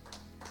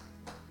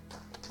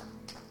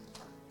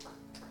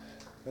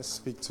 Let's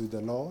speak to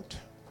the Lord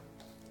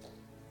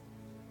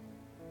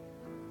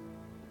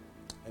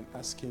and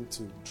ask him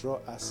to draw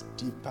us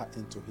deeper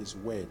into his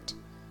word.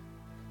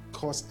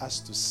 Cause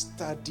us to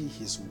study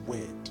his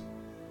word.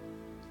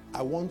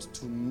 I want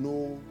to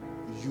know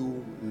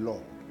you,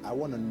 Lord. I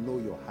want to know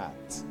your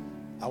heart.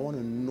 I want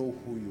to know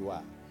who you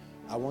are.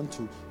 I want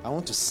to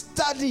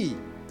study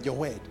your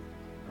word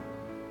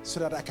so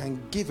that I can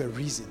give a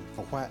reason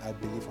for why I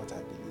believe what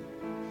I believe.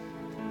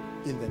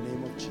 In the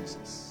name of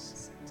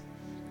Jesus.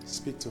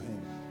 Speak to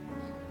him.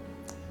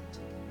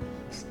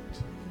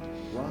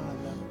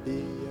 Wanna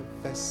be a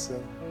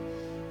vessel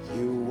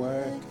you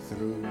work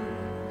through.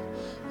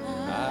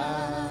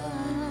 I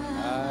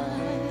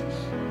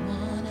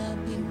wanna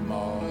be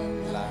more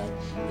like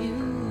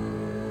you.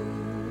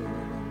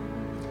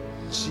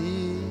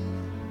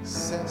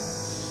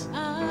 Jesus,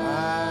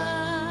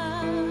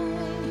 I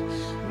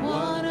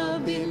wanna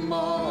be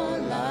more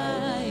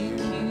like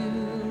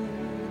you.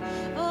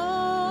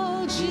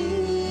 Oh,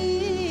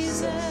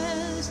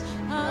 Jesus,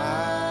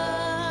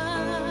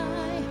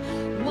 I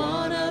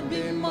wanna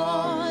be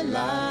more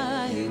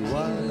like you.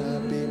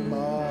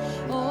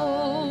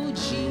 Oh,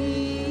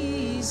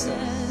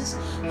 Jesus,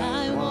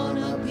 I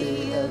wanna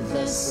be a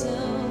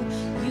vessel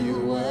you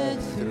work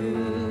through.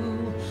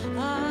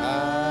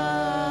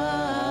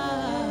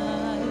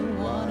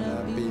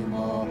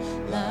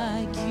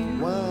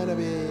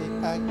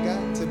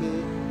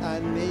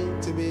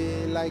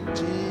 Like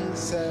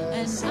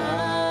Jesus, and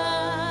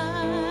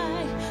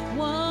I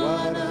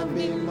wanna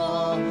be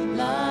more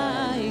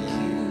like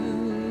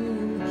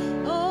you.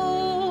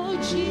 Oh,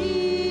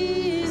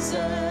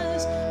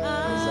 Jesus, I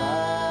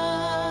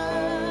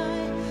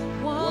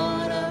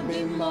wanna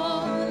be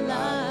more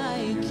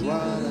like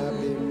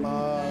you.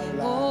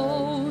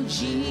 Oh,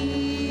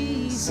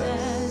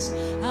 Jesus,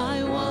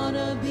 I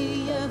wanna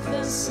be a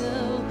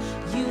vessel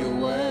you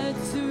work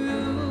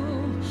through.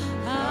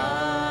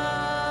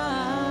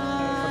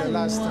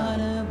 Last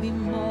time.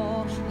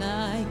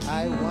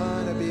 I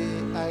wanna be,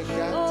 I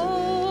got to be,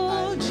 I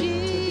need to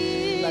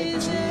be like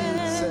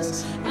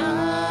Jesus.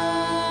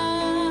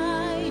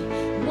 I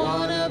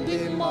wanna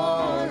be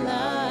more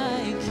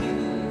like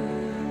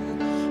you.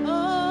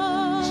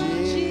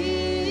 Oh,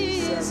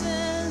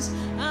 Jesus,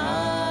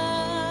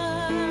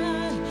 I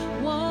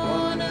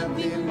wanna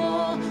be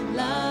more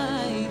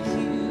like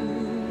you.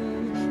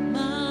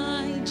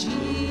 My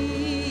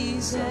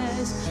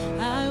Jesus,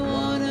 I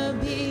wanna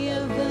be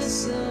a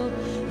vessel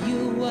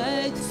you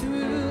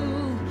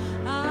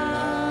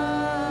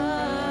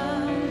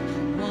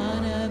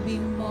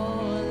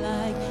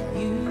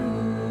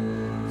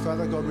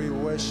God, we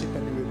worship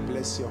and we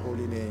bless your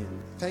holy name.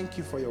 Thank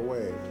you for your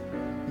word.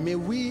 May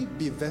we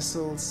be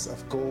vessels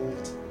of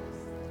gold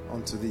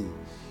unto thee.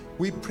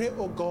 We pray,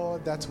 O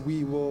God, that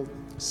we will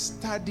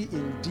study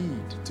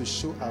indeed to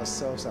show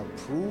ourselves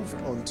approved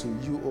unto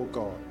you, O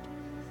God.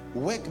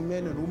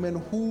 Workmen and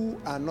women who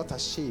are not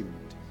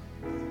ashamed,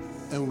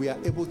 and we are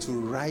able to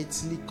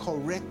rightly,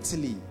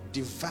 correctly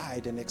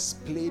divide and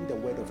explain the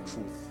word of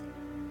truth.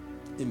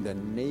 In the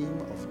name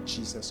of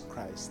Jesus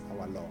Christ,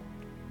 our Lord.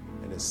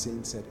 And the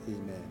saints said,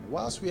 amen.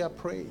 Whilst we are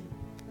praying,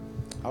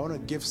 I want to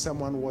give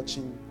someone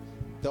watching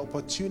the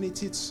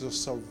opportunity to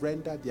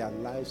surrender their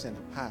lives and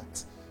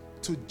heart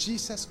to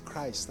Jesus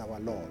Christ, our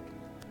Lord.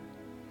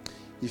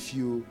 If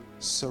you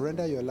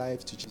surrender your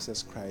life to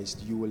Jesus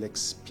Christ, you will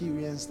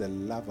experience the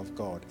love of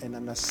God and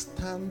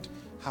understand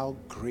how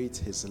great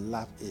his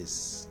love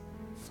is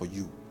for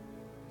you.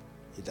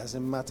 It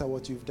doesn't matter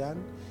what you've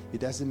done. It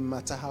doesn't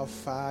matter how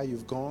far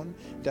you've gone.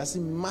 It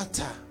doesn't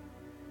matter.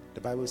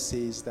 The Bible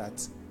says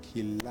that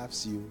he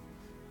loves you.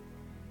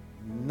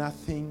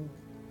 Nothing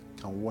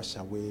can wash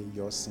away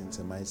your sins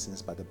and my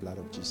sins but the blood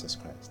of Jesus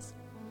Christ.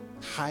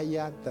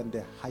 Higher than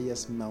the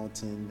highest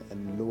mountain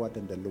and lower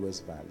than the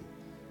lowest valley.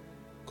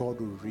 God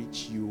will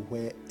reach you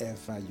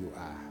wherever you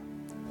are.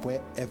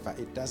 Wherever.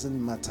 It doesn't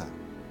matter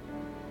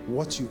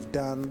what you've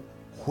done,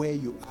 where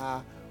you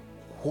are,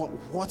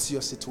 what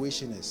your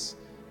situation is.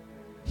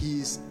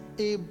 He is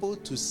able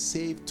to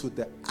save to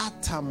the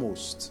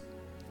uttermost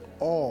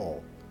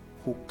all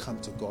who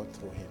come to God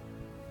through him.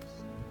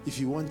 If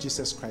you want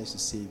Jesus Christ to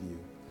save you,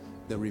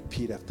 then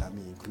repeat after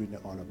me, including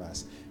all of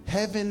us.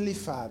 Heavenly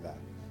Father,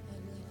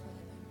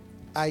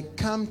 I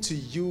come to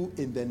you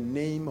in the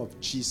name of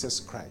Jesus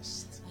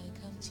Christ. I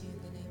come to you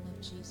in the name of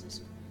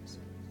Jesus Christ.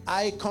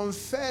 I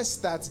confess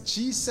that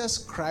Jesus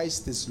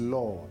Christ is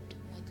Lord.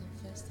 I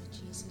confess that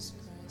Jesus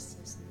Christ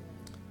is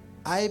Lord.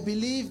 I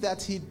believe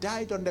that he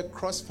died on the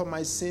cross for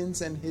my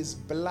sins and his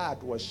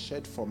blood was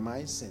shed for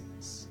my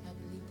sins. I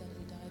believe that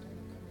he died on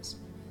the cross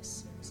for my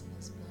sins and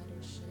his blood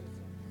was shed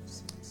for my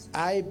sins.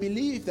 I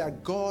believe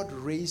that God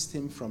raised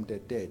him from the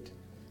dead.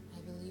 I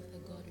believe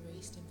that God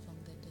raised him from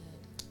the dead.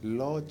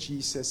 Lord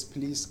Jesus,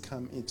 please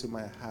come into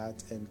my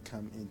heart and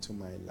come into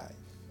my life.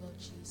 Lord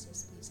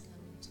Jesus, please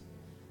come into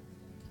my heart and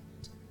come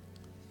into my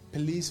life.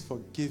 Please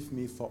forgive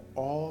me for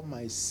all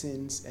my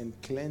sins and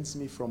cleanse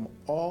me from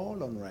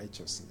all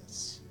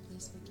unrighteousness.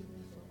 Please forgive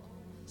me for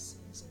all my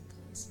sins and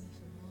cleanse me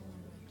from all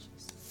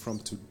unrighteousness. From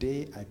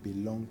today, I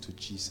belong to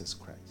Jesus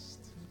Christ.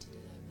 From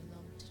today I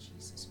belong to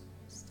Jesus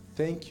Christ.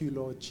 Thank you,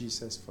 Lord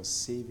Jesus, for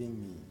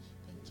saving me.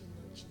 Thank you,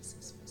 Lord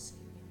Jesus, for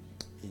saving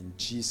me. In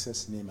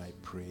Jesus' name I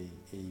pray,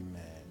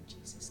 amen. In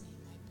Jesus'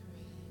 name I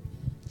pray,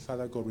 amen.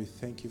 Father God, we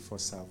thank you for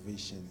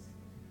salvation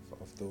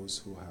of those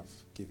who have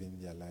given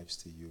their lives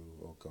to you,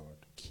 oh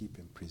God. Keep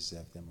and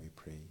preserve them, we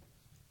pray.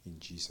 In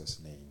Jesus'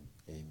 name,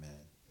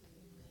 amen.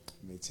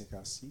 We may take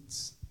our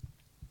seats.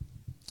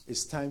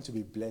 It's time to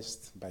be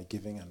blessed by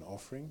giving an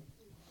offering.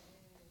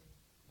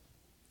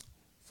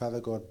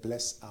 Father God,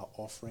 bless our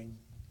offering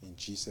in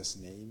Jesus'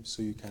 name.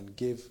 So you can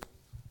give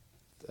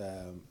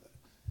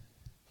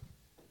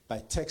by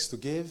text to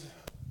give,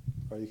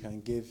 or you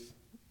can give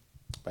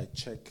by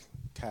check,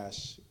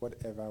 cash,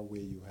 whatever way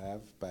you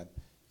have. But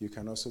you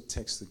can also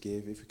text to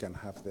give, if you can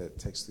have the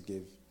text to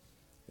give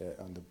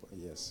on the,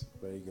 yes,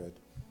 very good.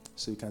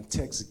 So you can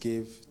text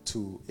give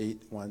to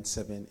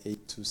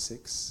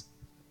 817-826.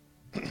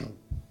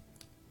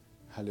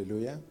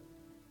 Hallelujah.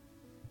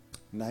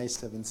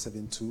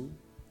 9772.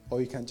 Or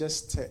you can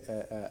just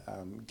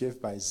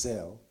give by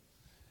Zelle,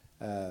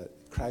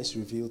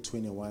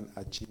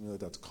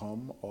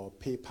 ChristReveal21@gmail.com, or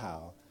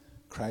PayPal,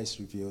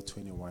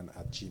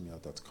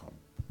 ChristReveal21@gmail.com.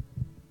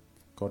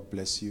 God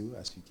bless you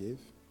as you give.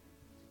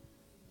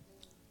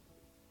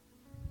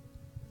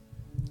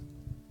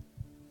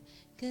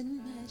 Good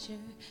measure,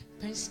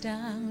 pressed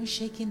down,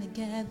 shaking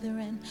together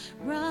and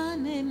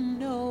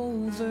running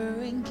over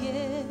and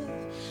give,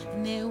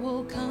 and it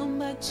will come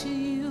back to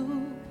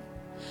you.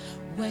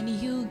 When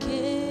you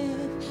give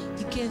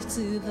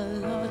to the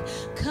Lord.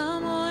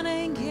 Come on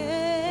and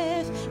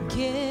give,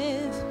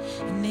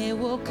 and it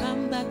will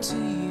come back to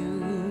you.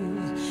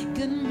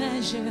 Good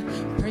measure,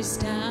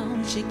 pressed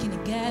down, shaking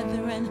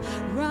together and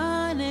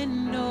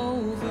running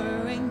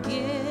over and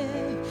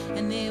give,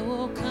 and it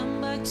will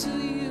come back to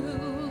you.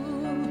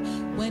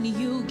 When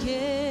you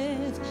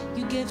give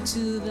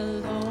to the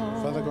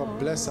Lord. Father God,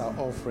 bless our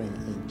offering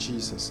in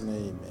Jesus'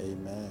 name.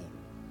 Amen.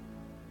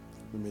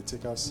 We may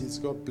take our seats.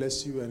 God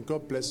bless you, and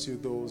God bless you,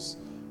 those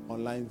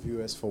online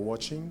viewers, for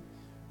watching.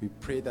 We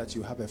pray that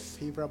you have a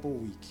favorable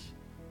week,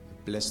 a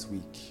blessed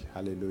week.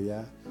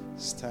 Hallelujah.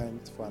 It's time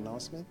for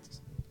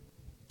announcements.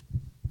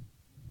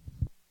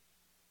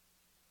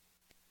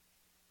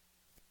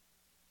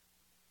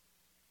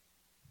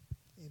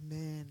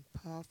 Amen.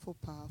 Powerful,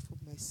 powerful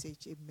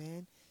message.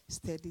 Amen.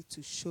 Study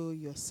to show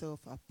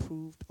yourself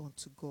approved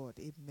unto God.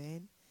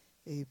 Amen.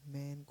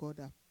 Amen.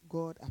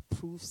 God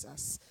approves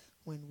us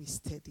when we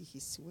study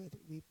his word.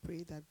 We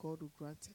pray that God will grant